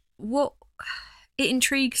 so it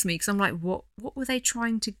intrigues me, because I'm like, what were they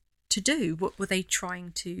trying to do? What were they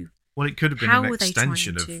trying to... Well, it could have been an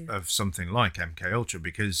extension of something like MK Ultra,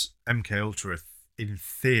 because MK Ultra, in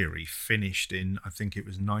theory, finished in, I think it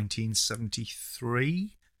was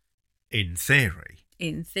 1973. In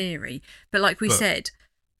theory. But like we said...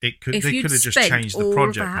 They could have just changed the project name. If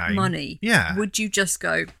you'd spent all that money, would you just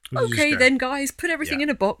go, then guys, put everything in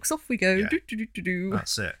a box, off we go. Yeah. Do.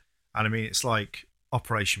 That's it. And I mean, it's like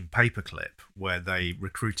Operation Paperclip, where they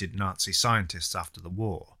recruited Nazi scientists after the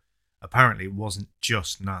war. Apparently, it wasn't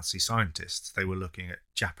just Nazi scientists. They were looking at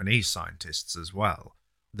Japanese scientists as well.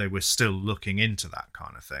 They were still looking into that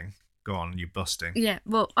kind of thing. Go on, you're busting. Yeah,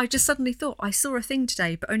 well, I just suddenly thought, I saw a thing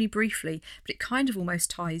today, but only briefly, but it kind of almost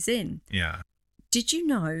ties in. Yeah. Did you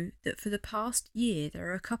know that for the past year there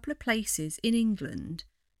are a couple of places in England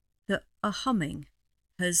that a humming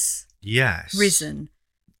has risen?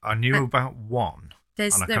 I knew about one,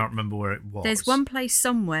 and I can't remember where it was. There's one place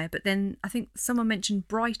somewhere, but then I think someone mentioned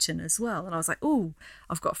Brighton as well, and I was like, oh,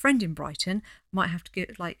 I've got a friend in Brighton, might have to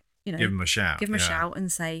give them a shout. Give them a shout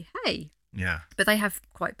and say, hey. Yeah. But they have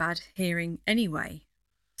quite bad hearing anyway.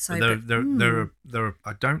 So there are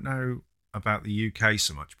I don't know about the UK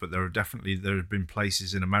so much, but there have been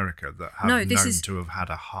places in America that have known to have had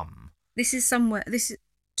a hum. This is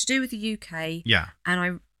to do with the UK. Yeah. And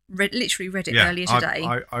I literally read it earlier today.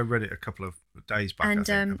 I read it a couple of days back, I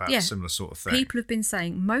think, about a similar sort of thing. People have been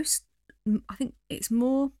saying I think it's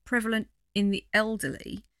more prevalent in the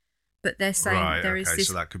elderly, but they're saying there is this...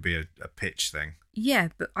 so that could be a pitch thing. Yeah,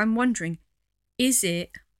 but I'm wondering, is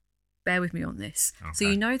it... Bear with me on this.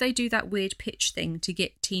 Okay. So they do that weird pitch thing to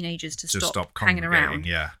get teenagers to stop hanging around.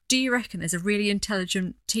 Yeah. Do you reckon there's a really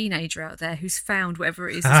intelligent teenager out there who's found whatever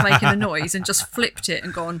it is that's making the noise and just flipped it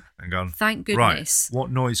and gone, thank goodness. Right, what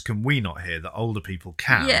noise can we not hear that older people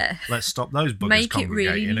can? Yeah. Let's stop those buggers Make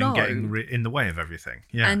congregating it really and getting in the way of everything.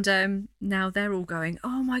 Yeah. And now they're all going,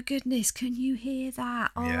 oh my goodness, can you hear that?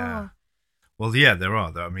 Oh. Yeah. Well, yeah, there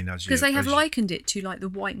are. I mean, because they have likened it to like the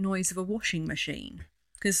white noise of a washing machine.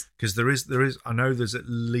 Because there is. I know there's at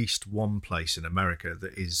least one place in America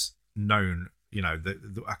that is known.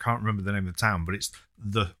 I can't remember the name of the town, but it's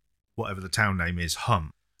whatever the town name is,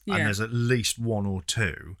 hum. Yeah. And there's at least one or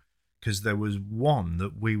two. Because there was one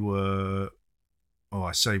that we were. Oh,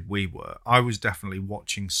 I say we were. I was definitely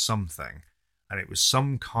watching something, and it was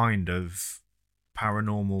some kind of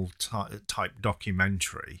paranormal type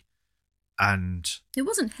documentary, and it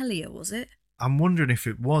wasn't Hellier, was it? I'm wondering if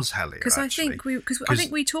it was Hellier, because I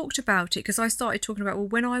think we talked about it, because I started talking about, well,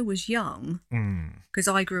 when I was young, because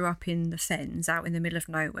I grew up in the fens out in the middle of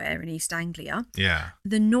nowhere in East Anglia. Yeah.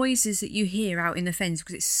 The noises that you hear out in the fens,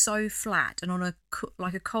 because it's so flat and on a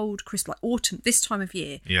cold, crisp, like autumn, this time of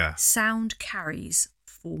year, sound carries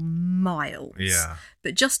for miles. Yeah.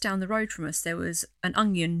 But just down the road from us, there was an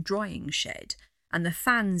onion drying shed, and the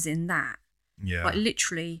fans in that, like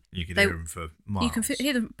literally, you could hear them for miles. You can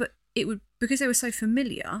hear them, but it would, because they were so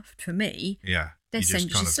familiar for me. Yeah. They'd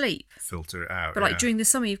send you to sleep. Filter it out. But like during the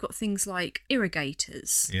summer, you've got things like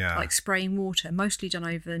irrigators, Yeah. like spraying water, mostly done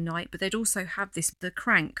overnight. But they'd also have the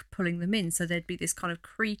crank pulling them in, so there'd be this kind of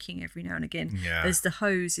creaking every now and again as the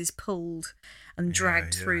hose is pulled and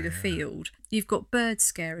dragged through the field. You've got bird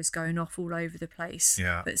scarers going off all over the place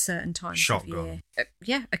at certain times of year.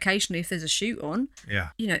 Yeah, occasionally if there's a shoot on. Yeah.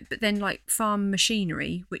 You know, but then like farm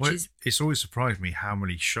machinery, it's always surprised me how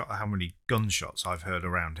many gunshots I've heard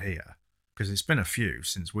around here, because it's been a few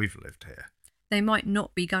since we've lived here. They might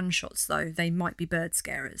not be gunshots though; they might be bird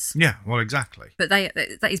scarers. Yeah, well, exactly. But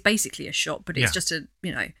that is basically a shot, but it's just it'll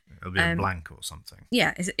be a blank or something.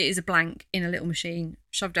 Yeah, it is a blank in a little machine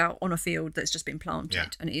shoved out on a field that's just been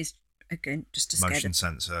planted, and it is again just to scare motion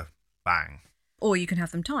sensor, bang. Or you can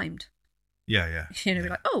have them timed. Yeah. Be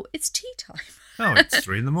like, oh, it's tea time. Oh, it's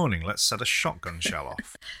 3 a.m. Let's set a shotgun shell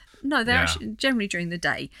off. No, they're actually generally during the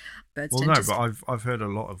day. Birds but I've heard a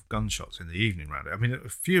lot of gunshots in the evening around it. I mean, a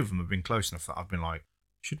few of them have been close enough that I've been like,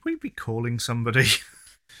 should we be calling somebody?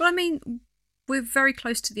 Well, I mean, we're very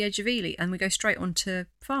close to the edge of Ely, and we go straight onto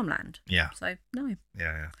farmland. Yeah. So no.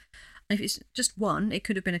 Yeah. And if it's just one, it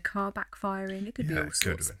could have been a car backfiring. It could be all sorts.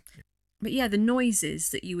 Could have been. But yeah, the noises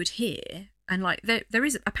that you would hear, and like there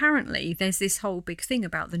is apparently there's this whole big thing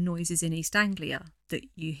about the noises in East Anglia that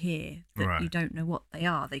you hear that you don't know what they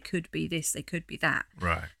are. They could be this, they could be that.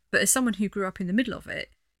 Right. But as someone who grew up in the middle of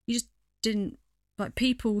it, you just didn't, like,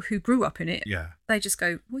 people who grew up in it. Yeah. They just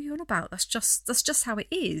go, "What are you on about? That's just how it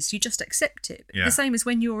is. You just accept it." Yeah. The same as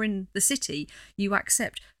when you're in the city, you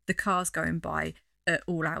accept the cars going by at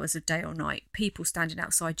all hours of day or night, people standing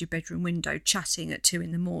outside your bedroom window chatting at 2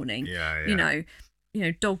 a.m. Yeah. You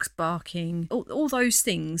know, dogs barking, all those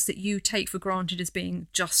things that you take for granted as being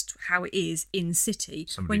just how it is in city.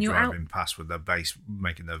 Somebody when you're driving past with their bass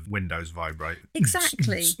making their windows vibrate.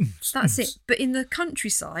 Exactly. That's it. But in the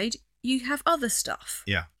countryside, you have other stuff.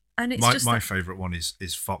 Yeah. And it's my favourite one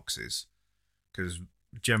is foxes, because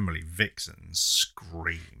generally vixens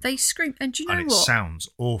scream. They scream, and do you know what? And it sounds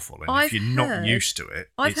awful. And if you're not used to it,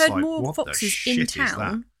 I've it's heard like, more what foxes the in shit is that?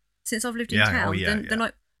 town since I've lived in town than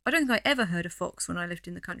I don't think I ever heard a fox when I lived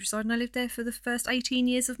in the countryside, and I lived there for the first 18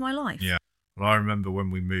 years of my life. Yeah. Well, I remember when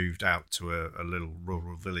we moved out to a little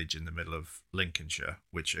rural village in the middle of Lincolnshire,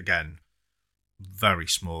 which, again, very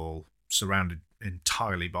small, surrounded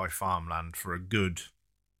entirely by farmland for a good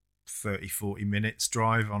 30, 40 minutes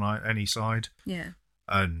drive on any side. Yeah.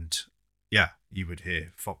 And, yeah, you would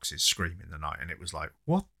hear foxes scream in the night, and it was like,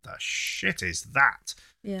 what the shit is that?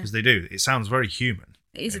 Yeah. Because they do. It sounds very human.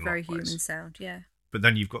 It is a very human sound, yeah. But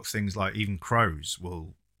then you've got things like even crows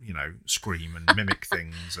will, scream and mimic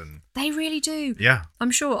things. And they really do. Yeah.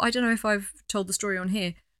 I'm sure, I don't know if I've told the story on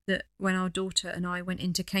here, that when our daughter and I went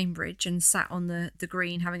into Cambridge and sat on the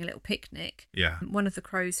green having a little picnic, one of the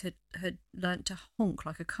crows had learnt to honk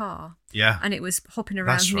like a car. Yeah. And it was hopping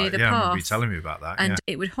around near the path. I remember you telling me about that. And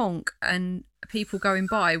it would honk, and people going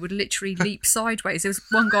by would literally leap sideways. There was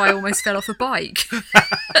one guy almost fell off a bike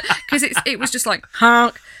because it was just like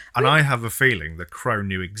honk. And I have a feeling the crow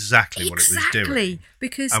knew exactly what it was doing,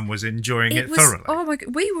 and was enjoying it thoroughly. Oh my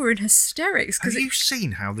God, we were in hysterics. Have you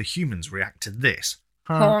seen how the humans react to this?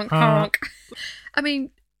 Honk, honk. I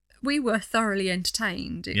mean, we were thoroughly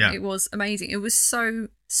entertained. It was amazing. It was so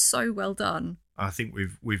well done. I think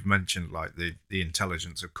we've mentioned like the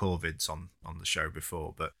intelligence of corvids on the show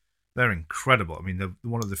before, but they're incredible. I mean, they're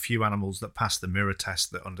one of the few animals that pass the mirror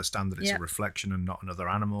test, that understand that it's a reflection and not another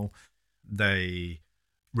animal. They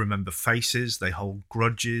remember faces. They hold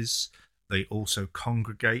grudges. They also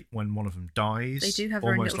congregate when one of them dies. They do have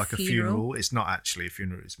almost like a funeral. It's not actually a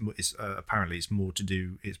funeral. It's apparently it's more to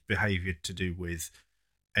do. It's behaviour to do with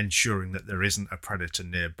ensuring that there isn't a predator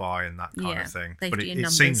nearby and that kind of thing. But it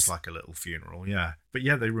seems like a little funeral, yeah. But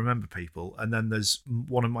yeah, they remember people. And then there's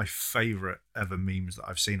one of my favourite ever memes that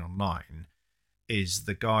I've seen online is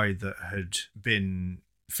the guy that had been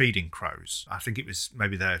feeding crows. I think it was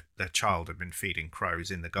maybe their child had been feeding crows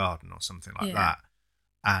in the garden or something like that.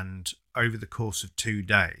 And over the course of 2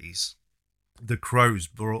 days, the crows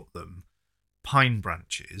brought them pine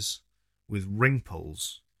branches with ring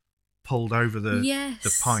pulled over the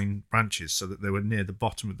pine branches so that they were near the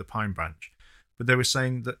bottom of the pine branch. But they were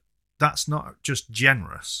saying that that's not just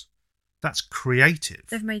generous, that's creative.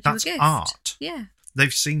 They've made that's you a gift. Art. Yeah.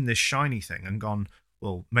 They've seen this shiny thing and gone,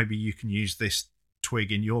 well, maybe you can use this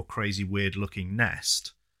twig in your crazy, weird-looking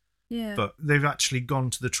nest. Yeah. But they've actually gone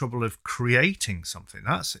to the trouble of creating something.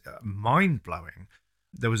 That's mind-blowing.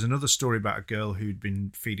 There was another story about a girl who'd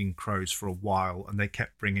been feeding crows for a while, and they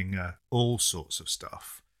kept bringing her all sorts of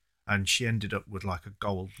stuff. And she ended up with like a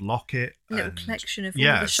gold locket. A little collection of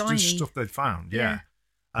all the shiny stuff they'd found, yeah.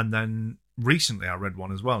 And then recently I read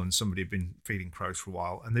one as well, and somebody had been feeding crows for a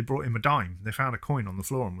while, and they brought him a dime. They found a coin on the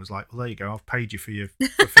floor and was like, well, there you go, I've paid you for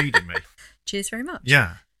feeding me. Cheers very much.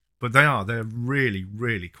 Yeah. But they're really,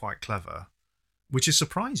 really quite clever, which is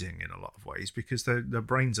surprising in a lot of ways because their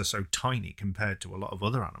brains are so tiny compared to a lot of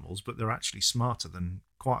other animals, but they're actually smarter than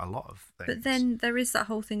quite a lot of things. But then there is that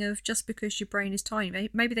whole thing of just because your brain is tiny,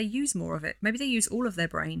 maybe they use more of it. Maybe they use all of their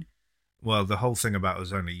brain. Well, the whole thing about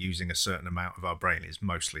us only using a certain amount of our brain is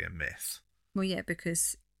mostly a myth. Well, yeah,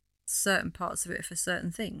 because certain parts of it are for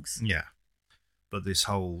certain things. Yeah. But this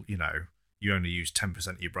whole, you only use 10%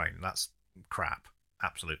 of your brain, that's crap.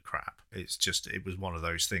 Absolute crap. It was one of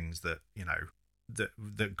those things that,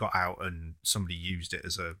 that got out and somebody used it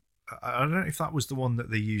as I don't know if that was the one that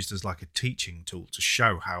they used as like a teaching tool to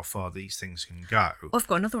show how far these things can go. I've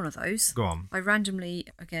got another one of those. Go on. I randomly,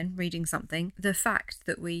 again, reading something, the fact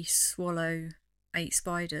that we swallow 8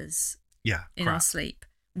 spiders in our sleep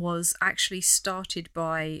was actually started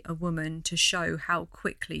by a woman to show how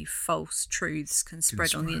quickly false truths can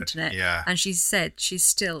spread on the internet. Yeah. And she said she's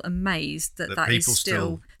still amazed that people is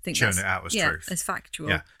still churn it out as truth. As factual.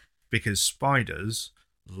 Yeah. Because spiders,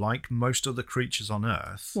 like most other creatures on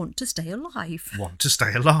Earth, want to stay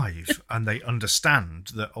alive. And they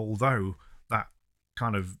understand that although that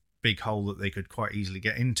kind of big hole that they could quite easily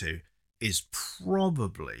get into is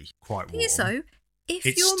probably quite warm. So, if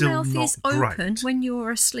it's your still mouth not is open great. when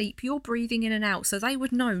you're asleep, you're breathing in and out, so they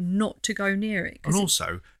would know not to go near it. And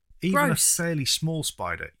also, even gross. a fairly small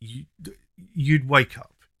spider, you'd wake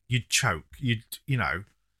up, you'd choke,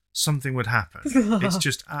 something would happen. It's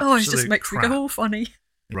just absolute it just makes crap. me go all funny.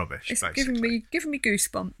 Rubbish, It's basically. giving me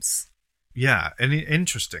goosebumps. Yeah, and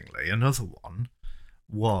interestingly, another one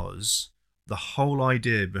was the whole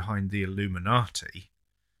idea behind the Illuminati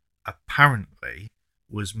apparently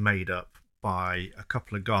was made up by a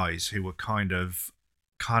couple of guys who were kind of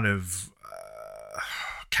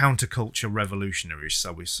counterculture revolutionaries,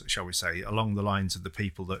 shall we say, along the lines of the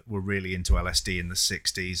people that were really into LSD in the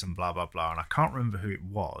 60s and blah, blah, blah. And I can't remember who it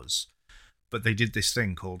was, but they did this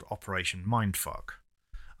thing called Operation Mindfuck.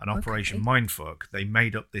 And Operation Mindfuck, they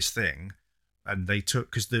made up this thing, and they took,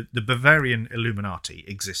 because the Bavarian Illuminati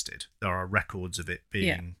existed. There are records of it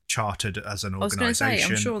being chartered as an organisation. I was going to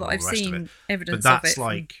say, I'm sure that I've seen evidence of it. But that's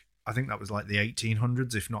I think that was like the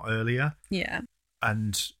 1800s, if not earlier. Yeah.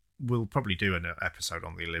 And we'll probably do an episode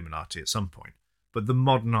on the Illuminati at some point. But the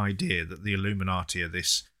modern idea that the Illuminati are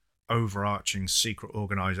this overarching secret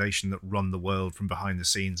organisation that run the world from behind the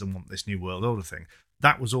scenes and want this new world order thing,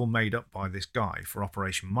 that was all made up by this guy for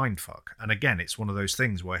Operation Mindfuck. And again, it's one of those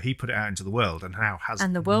things where he put it out into the world and now has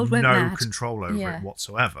the world went no mad. control over it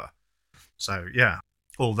whatsoever. So, yeah.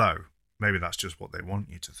 Although, maybe that's just what they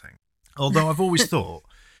want you to think. Although I've always thought,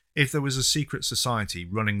 if there was a secret society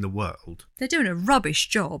running the world, they're doing a rubbish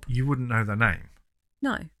job. You wouldn't know their name.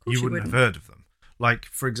 No, of course you wouldn't have heard of them. Like,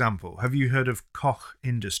 for example, have you heard of Koch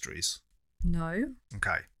Industries? No.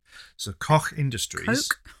 Okay. So Koch Industries.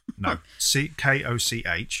 Coke? No.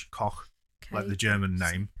 Koch, Koch, like the German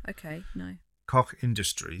name. Okay, no. Koch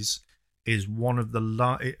Industries is one of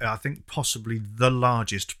the, I think possibly the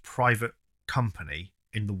largest private company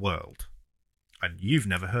in the world. And you've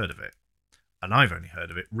never heard of it. And I've only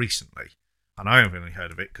heard of it recently. And I've only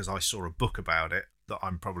heard of it because I saw a book about it that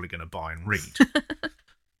I'm probably going to buy and read.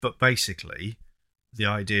 But basically, the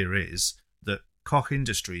idea is that Koch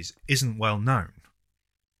Industries isn't well known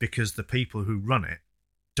because the people who run it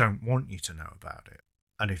don't want you to know about it.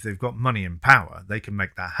 And if they've got money and power, they can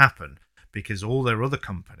make that happen because all their other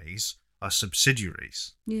companies are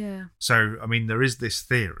subsidiaries. Yeah. So, I mean, there is this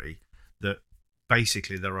theory that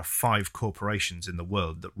basically there are 5 corporations in the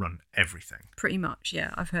world that run everything. Pretty much,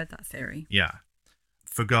 yeah. I've heard that theory. Yeah.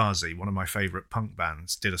 Fugazi, one of my favourite punk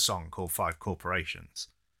bands, did a song called 5 Corporations,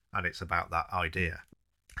 and it's about that idea.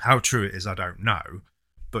 How true it is, I don't know,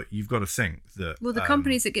 but you've got to think that... Well, the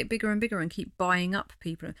companies that get bigger and bigger and keep buying up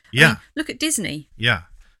people. Yeah. I mean, look at Disney. Yeah.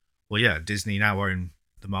 Well, yeah, Disney now own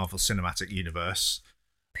the Marvel Cinematic Universe.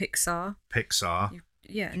 Pixar.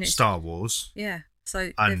 Yeah. And Star Wars. Yeah.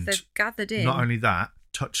 So and they've gathered in. Not only that,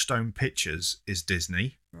 Touchstone Pictures is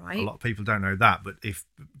Disney. Right. A lot of people don't know that, but if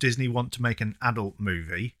Disney want to make an adult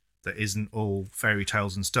movie, that isn't all fairy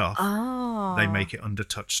tales and stuff, they make it under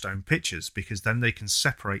Touchstone Pictures, because then they can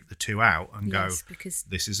separate the two out and go, because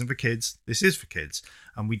this isn't for kids, this is for kids.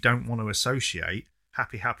 And we don't want to associate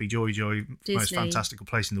Happy, Happy, Joy, Joy, Disney. Most Fantastical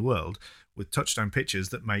Place in the World with Touchstone Pictures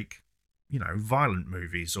that make, violent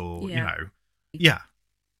movies or,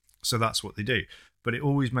 So that's what they do. But it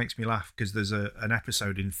always makes me laugh because there's an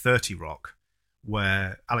episode in 30 Rock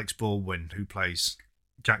where Alex Baldwin, who plays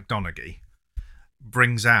Jack Donaghy,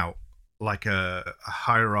 brings out like a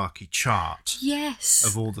hierarchy chart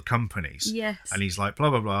of all the companies. Yes. And he's like,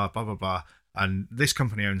 blah, blah, blah, blah, blah, blah. And this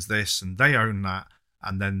company owns this and they own that.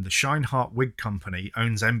 And then the Shineheart Wig Company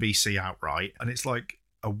owns NBC outright. And it's like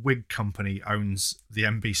a wig company owns the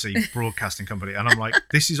NBC broadcasting company. And I'm like,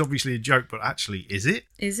 this is obviously a joke, but actually, is it?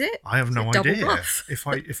 Is it? I have no idea. Double bluff?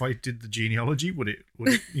 If I did the genealogy, would it,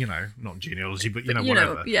 not genealogy, but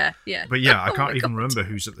whatever. Yeah. But yeah, I Oh can't my even God. remember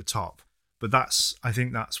who's at the top. But I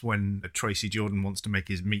think that's when Tracy Jordan wants to make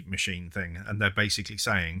his meat machine thing. And they're basically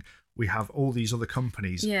saying, we have all these other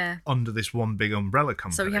companies under this one big umbrella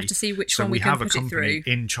company. So we have to see which so one we can have a put it company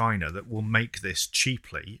through. in China that will make this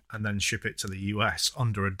cheaply and then ship it to the US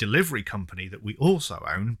under a delivery company that we also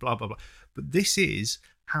own, blah, blah, blah. But this is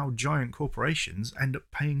how giant corporations end up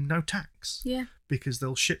paying no tax. Yeah. Because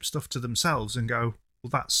they'll ship stuff to themselves and go, well,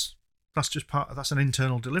 that's just that's an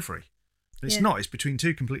internal delivery. It's not. It's between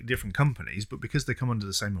two completely different companies, but because they come under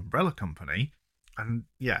the same umbrella company, and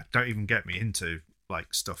don't even get me into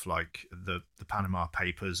like stuff like the Panama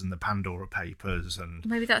Papers and the Pandora Papers, and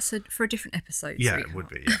Maybe that's for a different episode. yeah, sweetheart. it would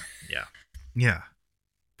be, yeah.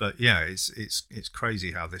 But yeah, it's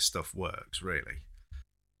crazy how this stuff works. Really,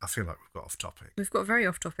 I feel like we've got off topic. We've got very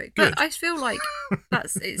off topic, Good. but I feel like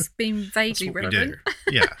it's been vaguely That's what relevant.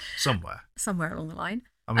 we do. Yeah, somewhere. Somewhere along the line.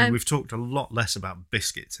 I mean, we've talked a lot less about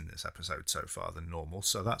biscuits in this episode so far than normal,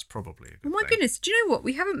 so that's probably a good Oh my thing. goodness, do you know what?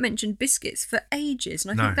 We haven't mentioned biscuits for ages,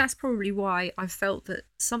 and I think that's probably why I felt that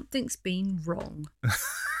something's been wrong.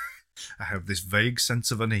 I have this vague sense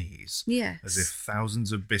of unease. Yes. As if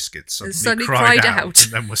thousands of biscuits suddenly, Suddenly cried cried out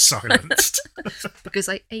and then were silenced. Because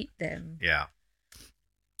I ate them. Yeah.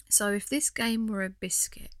 So if this game were a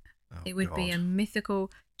biscuit, it would be a mythical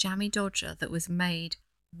jammy dodger that was made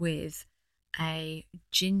with a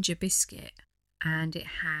ginger biscuit and it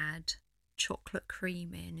had chocolate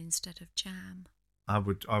cream in instead of jam. I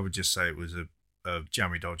would just say it was a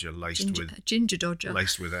jammy dodger laced Ginger dodger.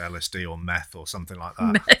 laced with LSD or meth or something like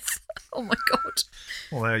that. Meth. Oh my God.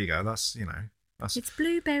 Well, there you go. That's It's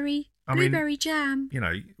blueberry jam.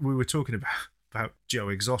 We were talking about Joe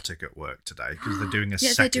Exotic at work today because they're doing a second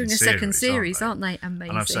series. Yeah, they're doing a second series, aren't they? Amazing.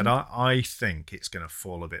 And I've said I think it's going to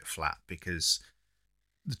fall a bit flat because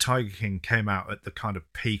the Tiger King came out at the kind of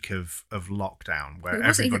peak of lockdown where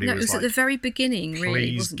everybody was it was like, at the very beginning,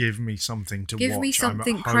 really. Please give me something to watch. Give me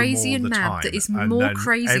something I'm at home crazy all and the mad time. that is And more then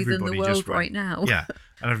crazy than the everybody world just went, right now. Yeah,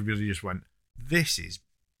 and everybody just went, this is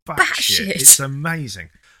batshit. Batshit. It's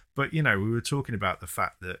amazing. But, we were talking about the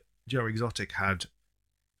fact that Joe Exotic had,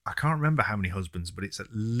 I can't remember how many husbands, but it's at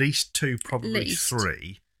least two, probably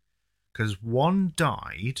three. Because one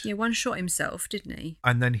died. Yeah, one shot himself, didn't he?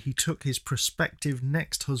 And then he took his prospective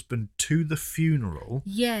next husband to the funeral.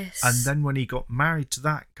 Yes. And then when he got married to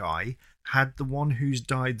that guy, had the one who's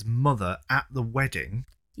died's mother at the wedding,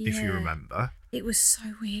 if you remember. It was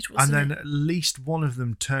so weird, wasn't and then it? at least one of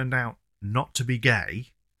them turned out not to be gay.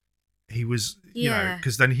 He was,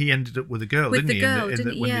 because then he ended up with a girl, didn't he?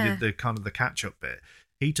 When they did the kind of the catch-up bit.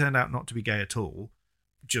 He turned out not to be gay at all,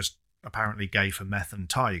 just apparently gay for meth and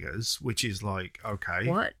tigers, which is like, okay,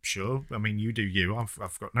 what? Sure. I mean, you do you. I've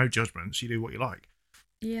got no judgments. You do what you like.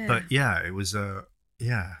 Yeah. But it was a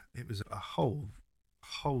whole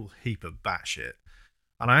heap of batshit.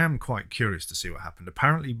 And I am quite curious to see what happened.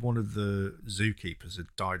 Apparently, one of the zookeepers had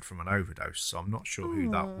died from an overdose, so I'm not sure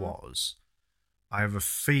who that was. I have a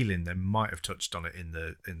feeling they might have touched on it in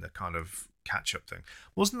the kind of catch-up thing.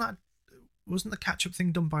 Wasn't the catch-up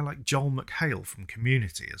thing done by like Joel McHale from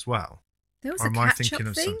Community as well? There was or a am I catch-up thinking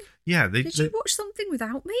of thing? Yeah. Did you watch something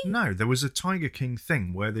without me? No, there was a Tiger King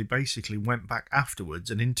thing where they basically went back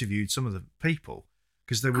afterwards and interviewed some of the people.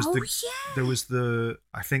 Because there was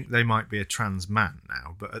I think they might be a trans man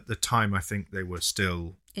now, but at the time I think they were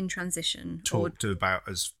still in transition, talked about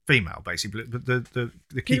as female, basically. But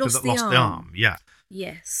the keeper that lost the arm, yeah,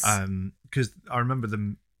 yes, because I remember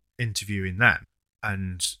them interviewing them,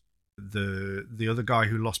 and the other guy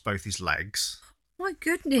who lost both his legs. My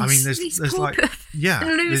goodness! I mean, there's like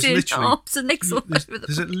losing arms and legs all over the place.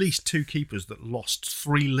 There's at least two keepers that lost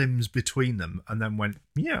 3 limbs between them, and then went,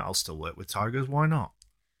 yeah, I'll still work with tigers. Why not?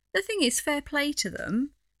 The thing is, fair play to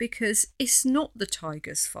them, because it's not the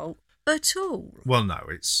tiger's fault. at all. Well, no,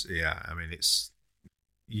 it's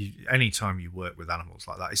anytime you work with animals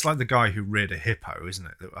like that, it's like the guy who reared a hippo, isn't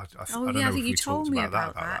it? I don't know if we talked about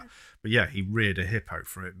that. But yeah, he reared a hippo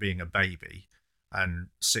from it being a baby, and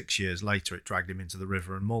 6 years later it dragged him into the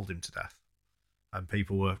river and mauled him to death. And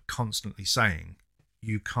people were constantly saying,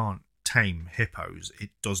 you can't tame hippos, it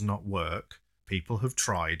does not work. People have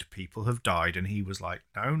tried, people have died. And he was like,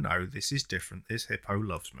 no, this is different. This hippo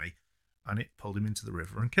loves me. And it pulled him into the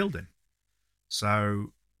river and killed him.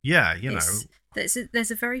 So, yeah,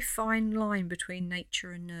 there's a very fine line between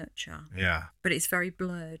nature and nurture. Yeah. But it's very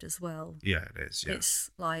blurred as well. Yeah, it is. Yeah.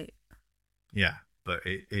 It's like... Yeah, but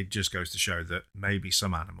it just goes to show that maybe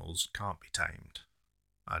some animals can't be tamed.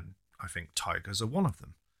 And I think tigers are one of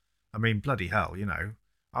them. I mean, bloody hell,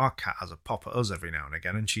 our cat has a pop at us every now and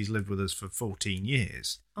again, and she's lived with us for 14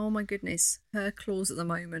 years. Oh my goodness. Her claws at the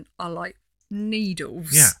moment are like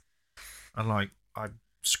needles. Yeah. And I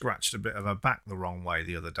scratched a bit of her back the wrong way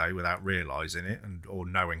the other day without realising it or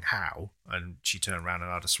knowing how, and she turned around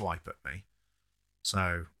and had a swipe at me.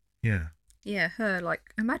 So, yeah. Yeah,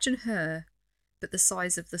 imagine her, but the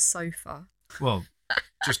size of the sofa. Well,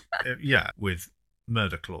 just, with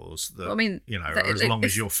murder claws that, are as long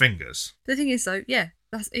as your fingers. The thing is, though, yeah,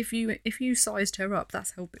 that's if you sized her up,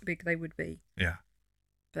 that's how big they would be. Yeah.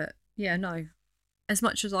 But, yeah, no. As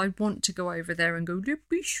much as I want to go over there and go,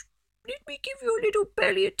 let me give you a little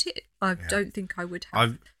belly a tit, I don't think I would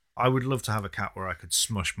have. I would love to have a cat where I could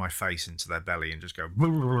smush my face into their belly and just go,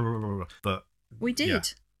 but... We did. Yeah.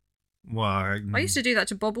 Well, I used to do that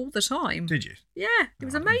to Bob all the time. Did you? Yeah, it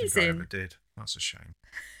was amazing. I never did. That's a shame.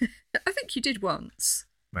 I think you did once.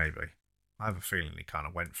 Maybe. I have a feeling he kind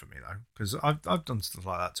of went for me, though. Because I've done stuff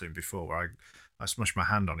like that to him before, where I smushed my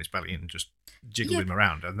hand on his belly and just jiggled him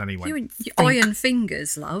around, and then he went... You and your iron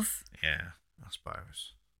fingers, love. Yeah, I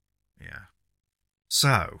suppose. Yeah.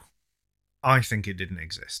 So, I think it didn't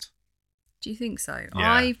exist. Do you think so?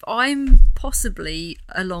 Yeah. I'm possibly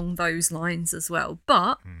along those lines as well,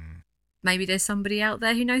 but maybe there's somebody out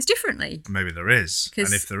there who knows differently. Maybe there is.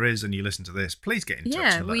 And if there is and you listen to this, please get in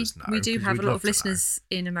touch and let us know. We do have a lot of listeners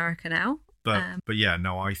in America now. But yeah,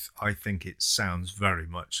 no, I think it sounds very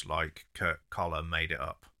much like Kurt Koller made it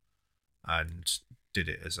up and did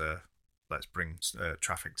it as a let's bring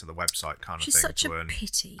traffic to the website kind of thing such to a earn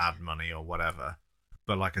pity. Ad money or whatever.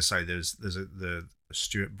 But like I say, there's the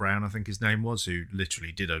Stuart Brown, I think his name was, who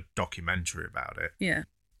literally did a documentary about it. Yeah.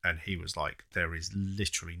 And he was like, there is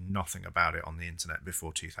literally nothing about it on the internet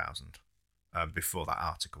before 2000, before that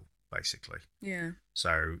article, basically. Yeah.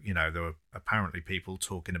 So, there were apparently people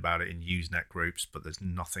talking about it in Usenet groups, but there's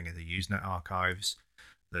nothing in the Usenet archives.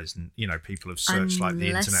 There's, people have searched like the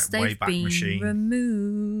Internet Wayback Machine.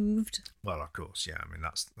 Removed. Well, of course, yeah. I mean,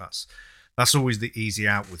 that's always the easy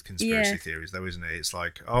out with conspiracy theories, though, isn't it? It's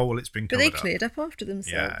like, oh, well, it's been covered up. But they cleared up after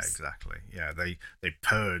themselves. Yeah, exactly. Yeah, they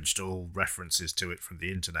purged all references to it from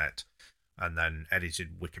the internet and then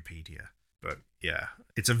edited Wikipedia. But yeah,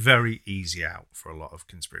 it's a very easy out for a lot of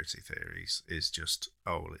conspiracy theories. Is just,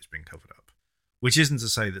 oh, well, it's been covered up. Which isn't to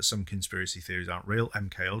say that some conspiracy theories aren't real.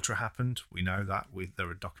 MKUltra happened. We know that. There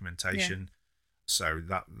were documentation. Yeah. So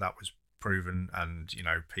that was proven, and,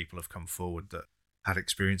 people have come forward that had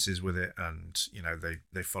experiences with it, and,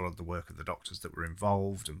 they followed the work of the doctors that were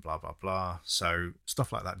involved and blah, blah, blah. So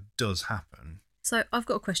stuff like that does happen. So I've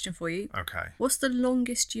got a question for you. Okay. What's the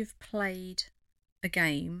longest you've played a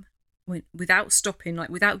game without stopping, like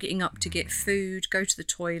without getting up to get food, go to the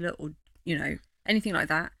toilet, or, anything like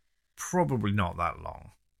that? Probably not that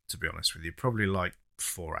long, to be honest with you. Probably like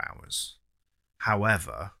 4 hours.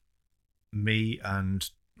 However, me and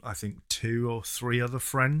I think 2 or 3 other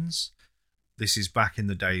friends, this is back in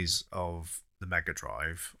the days of the Mega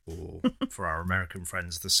Drive, or for our American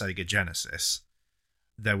friends, the Sega Genesis.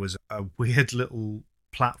 There was a weird little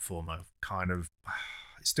platformer, kind of,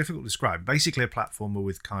 it's difficult to describe, basically a platformer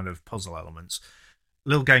with kind of puzzle elements. A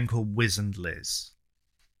little game called Wiz and Liz.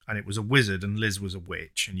 And it was a wizard and Liz was a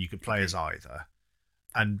witch, and you could play as either.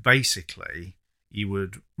 And basically, you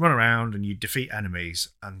would run around and you'd defeat enemies,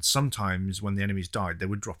 and sometimes when the enemies died, they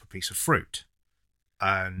would drop a piece of fruit.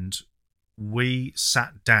 And we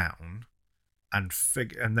sat down and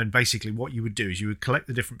then basically what you would do is you would collect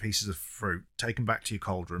the different pieces of fruit, take them back to your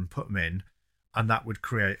cauldron, put them in, and that would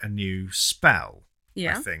create a new spell,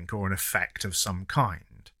 I think, or an effect of some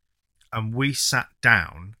kind. And we sat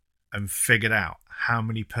down and figured out how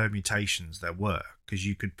many permutations there were, because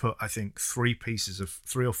you could put, I think, 3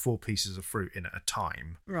 or 4 pieces of fruit in at a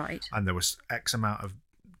time. Right. And there was X amount of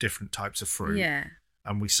different types of fruit. Yeah.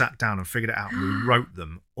 And we sat down and figured it out, and we wrote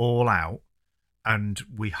them all out, and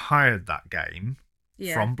we hired that game.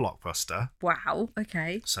 from Blockbuster. Wow,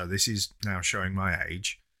 okay. So this is now showing my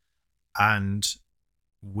age. And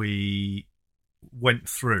we went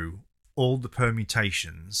through all the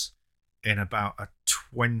permutations in about a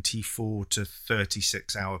 24 to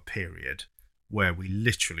 36 hour period where we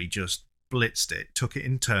literally just blitzed it, took it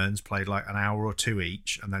in turns, played like an hour or two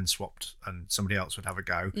each, and then swapped, and somebody else would have a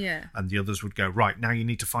go. Yeah. And the others would go, right, now you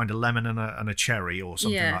need to find a lemon and a cherry or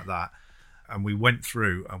something like that. And we went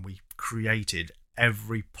through and we created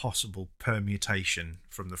every possible permutation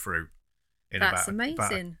from the fruit in about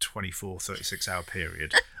a 24, 36 hour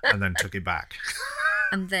period, and then took it back.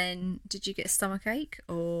 And then, did you get a stomachache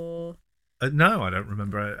or... No, I don't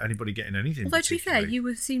remember anybody getting anything. Although, to be fair,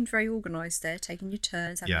 you seemed very organised there, taking your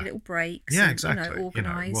turns, having your little breaks. Yeah, and, exactly.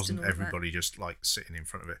 Organised. It wasn't and all everybody just like sitting in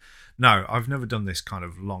front of it. No, I've never done this kind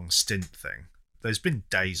of long stint thing. There's been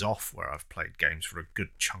days off where I've played games for a good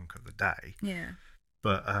chunk of the day. Yeah.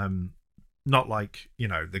 But not like,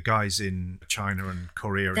 the guys in China and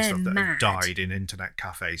Korea and stuff that have died in internet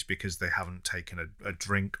cafes because they haven't taken a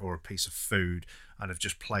drink or a piece of food and have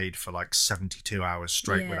just played for like 72 hours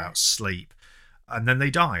straight without sleep. And then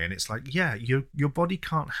they die. And it's like, your body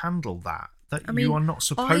can't handle that. You are not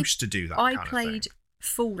supposed to do that kind of thing. I played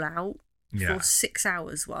Fallout for 6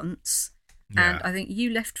 hours once. And I think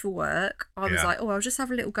you left for work. I was like, I'll just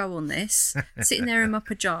have a little go on this. Sitting there in my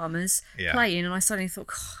pyjamas, playing, and I suddenly thought,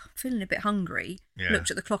 I'm feeling a bit hungry.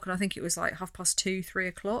 Looked at the clock, and I think it was like 2:30, 3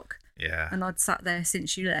 o'clock. Yeah. And I'd sat there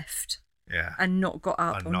since you left. Yeah. And not got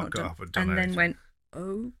up. And not got up and done anything. Anything. Then went,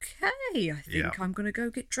 okay, I think I'm going to go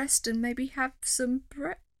get dressed and maybe have some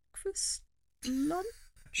breakfast,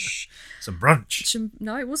 lunch. Some brunch.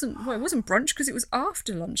 No, it wasn't. Well, it wasn't brunch because it was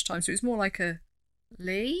after lunchtime, so it was more like a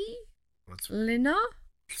Luna,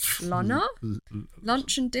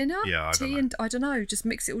 lunch and dinner, tea and I don't know. Just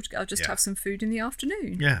mix it all together. I'll just have some food in the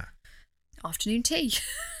afternoon. Yeah, afternoon tea.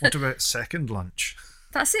 What about second lunch?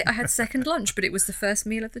 That's it. I had second lunch, but it was the first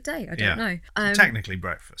meal of the day. I don't know. Technically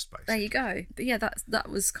breakfast, basically. There you go. But yeah, that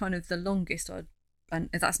was kind of the longest and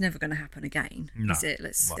that's never going to happen again, is it?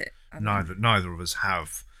 Neither of us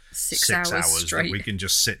have 6 hours straight that we can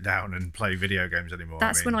just sit down and play video games anymore.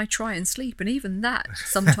 That's when I try and sleep, and even that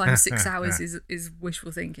sometimes 6 hours is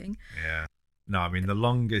wishful thinking. Yeah. No, I mean the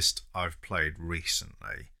longest I've played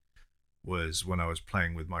recently was when I was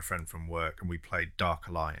playing with my friend from work, and we played Dark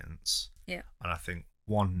Alliance. Yeah. And I think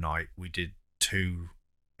one night we did 2.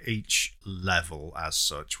 Each level, as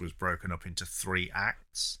such, was broken up into 3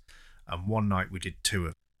 acts, and one night we did 2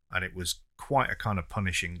 of them, and it was quite a kind of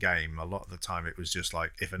punishing game. A lot of the time it was just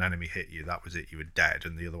like if an enemy hit you, that was it, you were dead,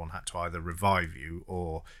 and the other one had to either revive you,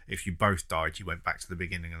 or if you both died, you went back to the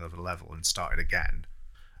beginning of the level and started again.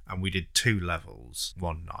 And we did 2 levels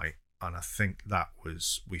one night, and I think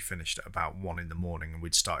we finished at about 1 in the morning, and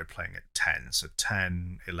we'd started playing at 10, so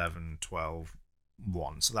 10, 11, 12,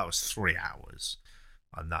 1, so that was 3 hours,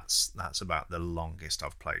 and that's about the longest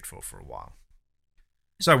I've played for a while.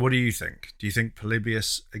 So what do you think? Do you think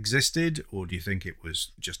Polybius existed, or do you think it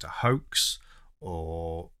was just a hoax,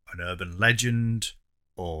 or an urban legend,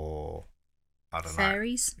 or I don't know?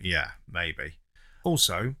 Fairies? Yeah, maybe.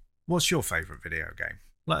 Also, what's your favourite video game?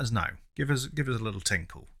 Let us know. Give us a little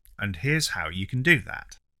tinkle. And here's how you can do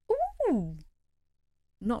that. Ooh.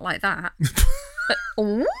 Not like that.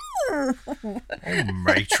 Ooh. Oh,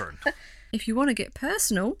 matron. If you want to get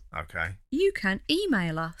personal, okay, you can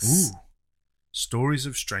email us. Ooh.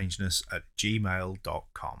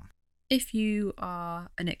 storiesofstrangeness@gmail.com. If you are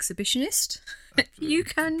an exhibitionist, you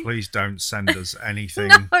can... Please don't send us anything.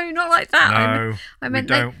 No, not like that. No, we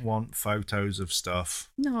don't want photos of stuff.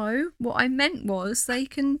 No, what I meant was they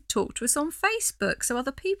can talk to us on Facebook so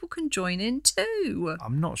other people can join in too.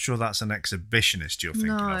 I'm not sure that's an exhibitionist you're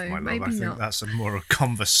thinking of, my love. Maybe I think not. that's more a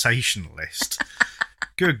conversationalist.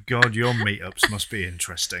 Good God, your meetups must be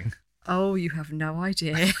interesting. Oh, you have no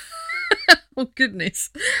idea. Oh, goodness.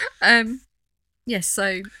 Yes,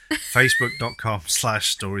 so...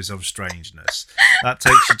 Facebook.com/storiesofstrangeness. That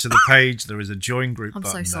takes you to the page. There is a join group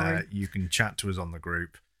button there. You can chat to us on the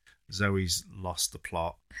group. Zoe's lost the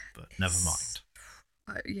plot, but never mind.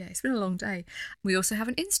 Yeah, it's been a long day. We also have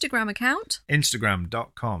an Instagram account.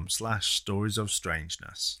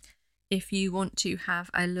 Instagram.com/storiesofstrangeness. If you want to have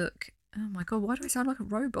a look... Oh my God, why do I sound like a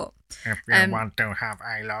robot? If you want to have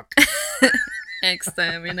a look.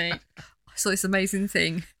 Exterminate. I saw this amazing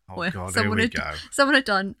thing. Oh God, here we go. Someone had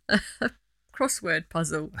done a crossword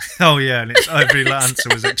puzzle. Oh yeah, and every answer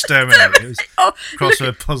was exterminate. It was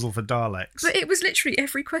crossword puzzle for Daleks. But it was literally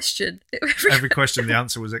every question. Every question, the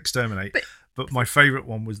answer was exterminate. But my favourite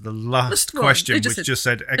one was the last question, which just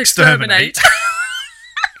said exterminate.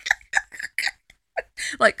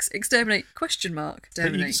 Like exterminate ?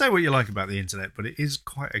 Exterminate. You can say what you like about the internet, but it is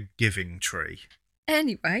quite a giving tree.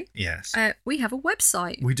 Anyway, Yes, we have a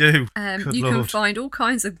website. we do. You Good can Lord. find all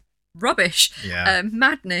kinds of rubbish, Yeah.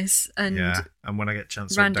 madness, and Yeah, and when I get a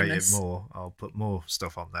chance to update it randomness. more, I'll put more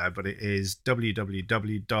stuff on there. But it is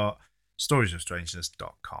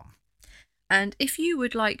www.storiesofstrangeness.com. And if you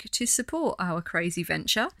would like to support our crazy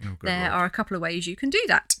venture, Oh, good there Lord. are a couple of ways you can do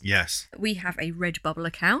that. Yes. We have a Redbubble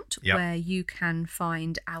account Yep. where you can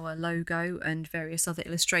find our logo and various other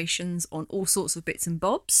illustrations on all sorts of bits and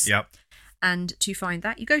bobs. Yep. And to find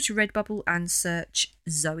that, you go to Redbubble and search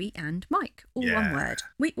Zoe and Mike, all one Yeah. word.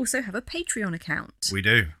 We also have a Patreon account. We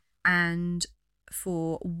do. And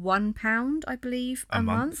for £1, I believe, a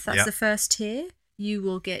month, that's yep. the first tier, you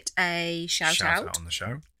will get a shout out on the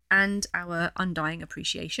show. and our undying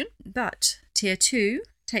appreciation. But tier 2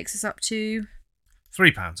 takes us up to,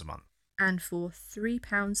 £3 a month. and for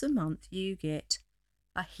 £3 a month, you get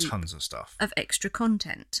a heap Tons of stuff. of extra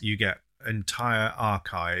content. You get entire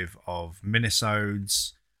archive of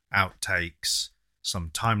minisodes, outtakes, some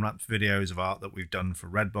time-lapse videos of art that we've done for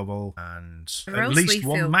Redbubble, and Or at else least we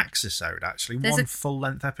one feel- maxisode, actually. There's One a-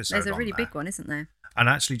 full-length episode There's a on really there. big one, isn't there? And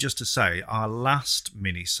actually, just to say, our last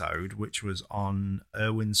minisode, which was on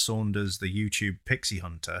Erwin Saunders, the YouTube Pixie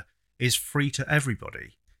Hunter, is free to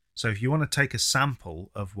everybody. So if you want to take a sample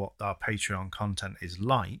of what our Patreon content is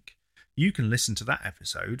like, you can listen to that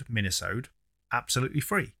minisode, absolutely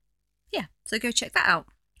free. Yeah, so go check that out.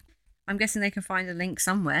 I'm guessing they can find a link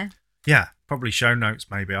somewhere. Yeah, probably show notes,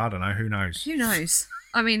 maybe. I don't know. Who knows? Who knows?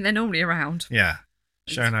 I mean, they're normally around. Yeah,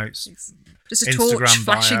 show notes. Just a Instagram torch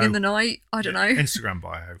flashing bio. in the night. I don't know. Instagram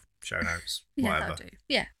bio, show notes, Yeah, whatever. that'll do.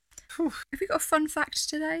 Yeah. Whew. Have you got a fun fact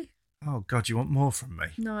today? Oh, God, you want more from me?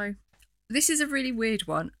 No. This is a really weird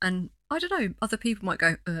one, and I don't know, other people might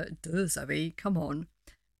go, duh, Zoe, come on.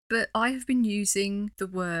 But I have been using the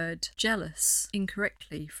word jealous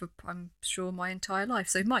incorrectly for, I'm sure, my entire life.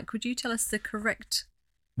 So, Mike, would you tell us the correct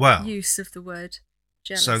Well, use of the word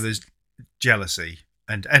jealous? so there's jealousy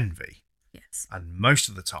and envy. Yes. And most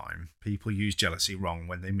of the time, people use jealousy wrong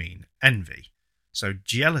when they mean envy. So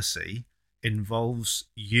jealousy involves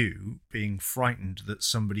you being frightened that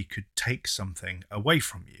somebody could take something away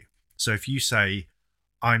from you. So if you say,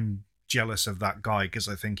 I'm jealous of that guy because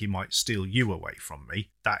I think he might steal you away from me,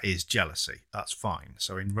 that is jealousy. That's fine.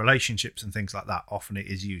 So in relationships and things like that, often it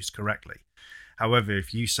is used correctly. However,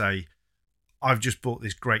 if you say, I've just bought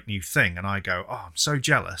this great new thing, and I go, oh, I'm so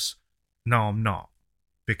jealous. No, I'm not.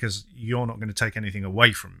 Because you're not going to take anything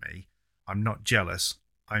away from me. I'm not jealous.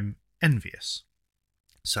 I'm envious.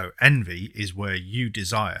 So envy is where you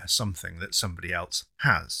desire something that somebody else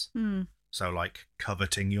has. So like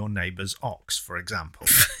coveting your neighbour's ox, for example.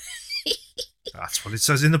 That's what it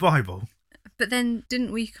says in the Bible. But then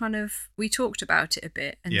didn't we we talked about it a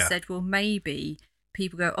bit and Yeah. said, well, maybe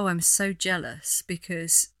people go, oh, I'm so jealous,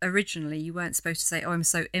 because originally you weren't supposed to say, oh, I'm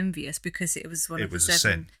so envious, because it was one It of the was a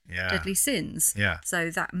 7 sin. Yeah. deadly sins. Yeah. So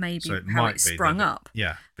that may be So it how might it be sprung that up.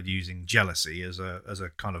 Yeah, but using jealousy as a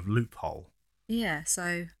kind of loophole. Yeah,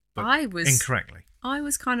 so But I was incorrectly.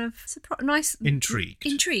 kind of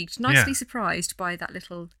Intrigued. nicely Yeah. surprised by that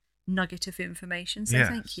little nugget of information. So Yes.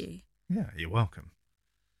 thank you. Yeah, you're welcome.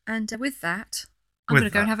 And with that, I'm With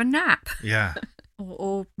going to go and that. have a nap. Yeah.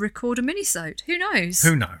 Or record a mini-sode. Who knows?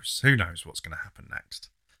 Who knows? Who knows what's going to happen next?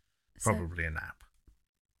 So- Probably a nap.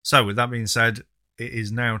 So, with that being said, it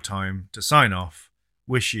is now time to sign off.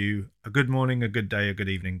 Wish you a good morning, a good day, a good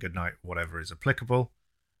evening, good night, whatever is applicable.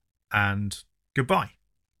 And goodbye.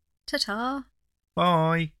 Ta-ta.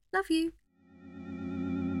 Bye. Love you.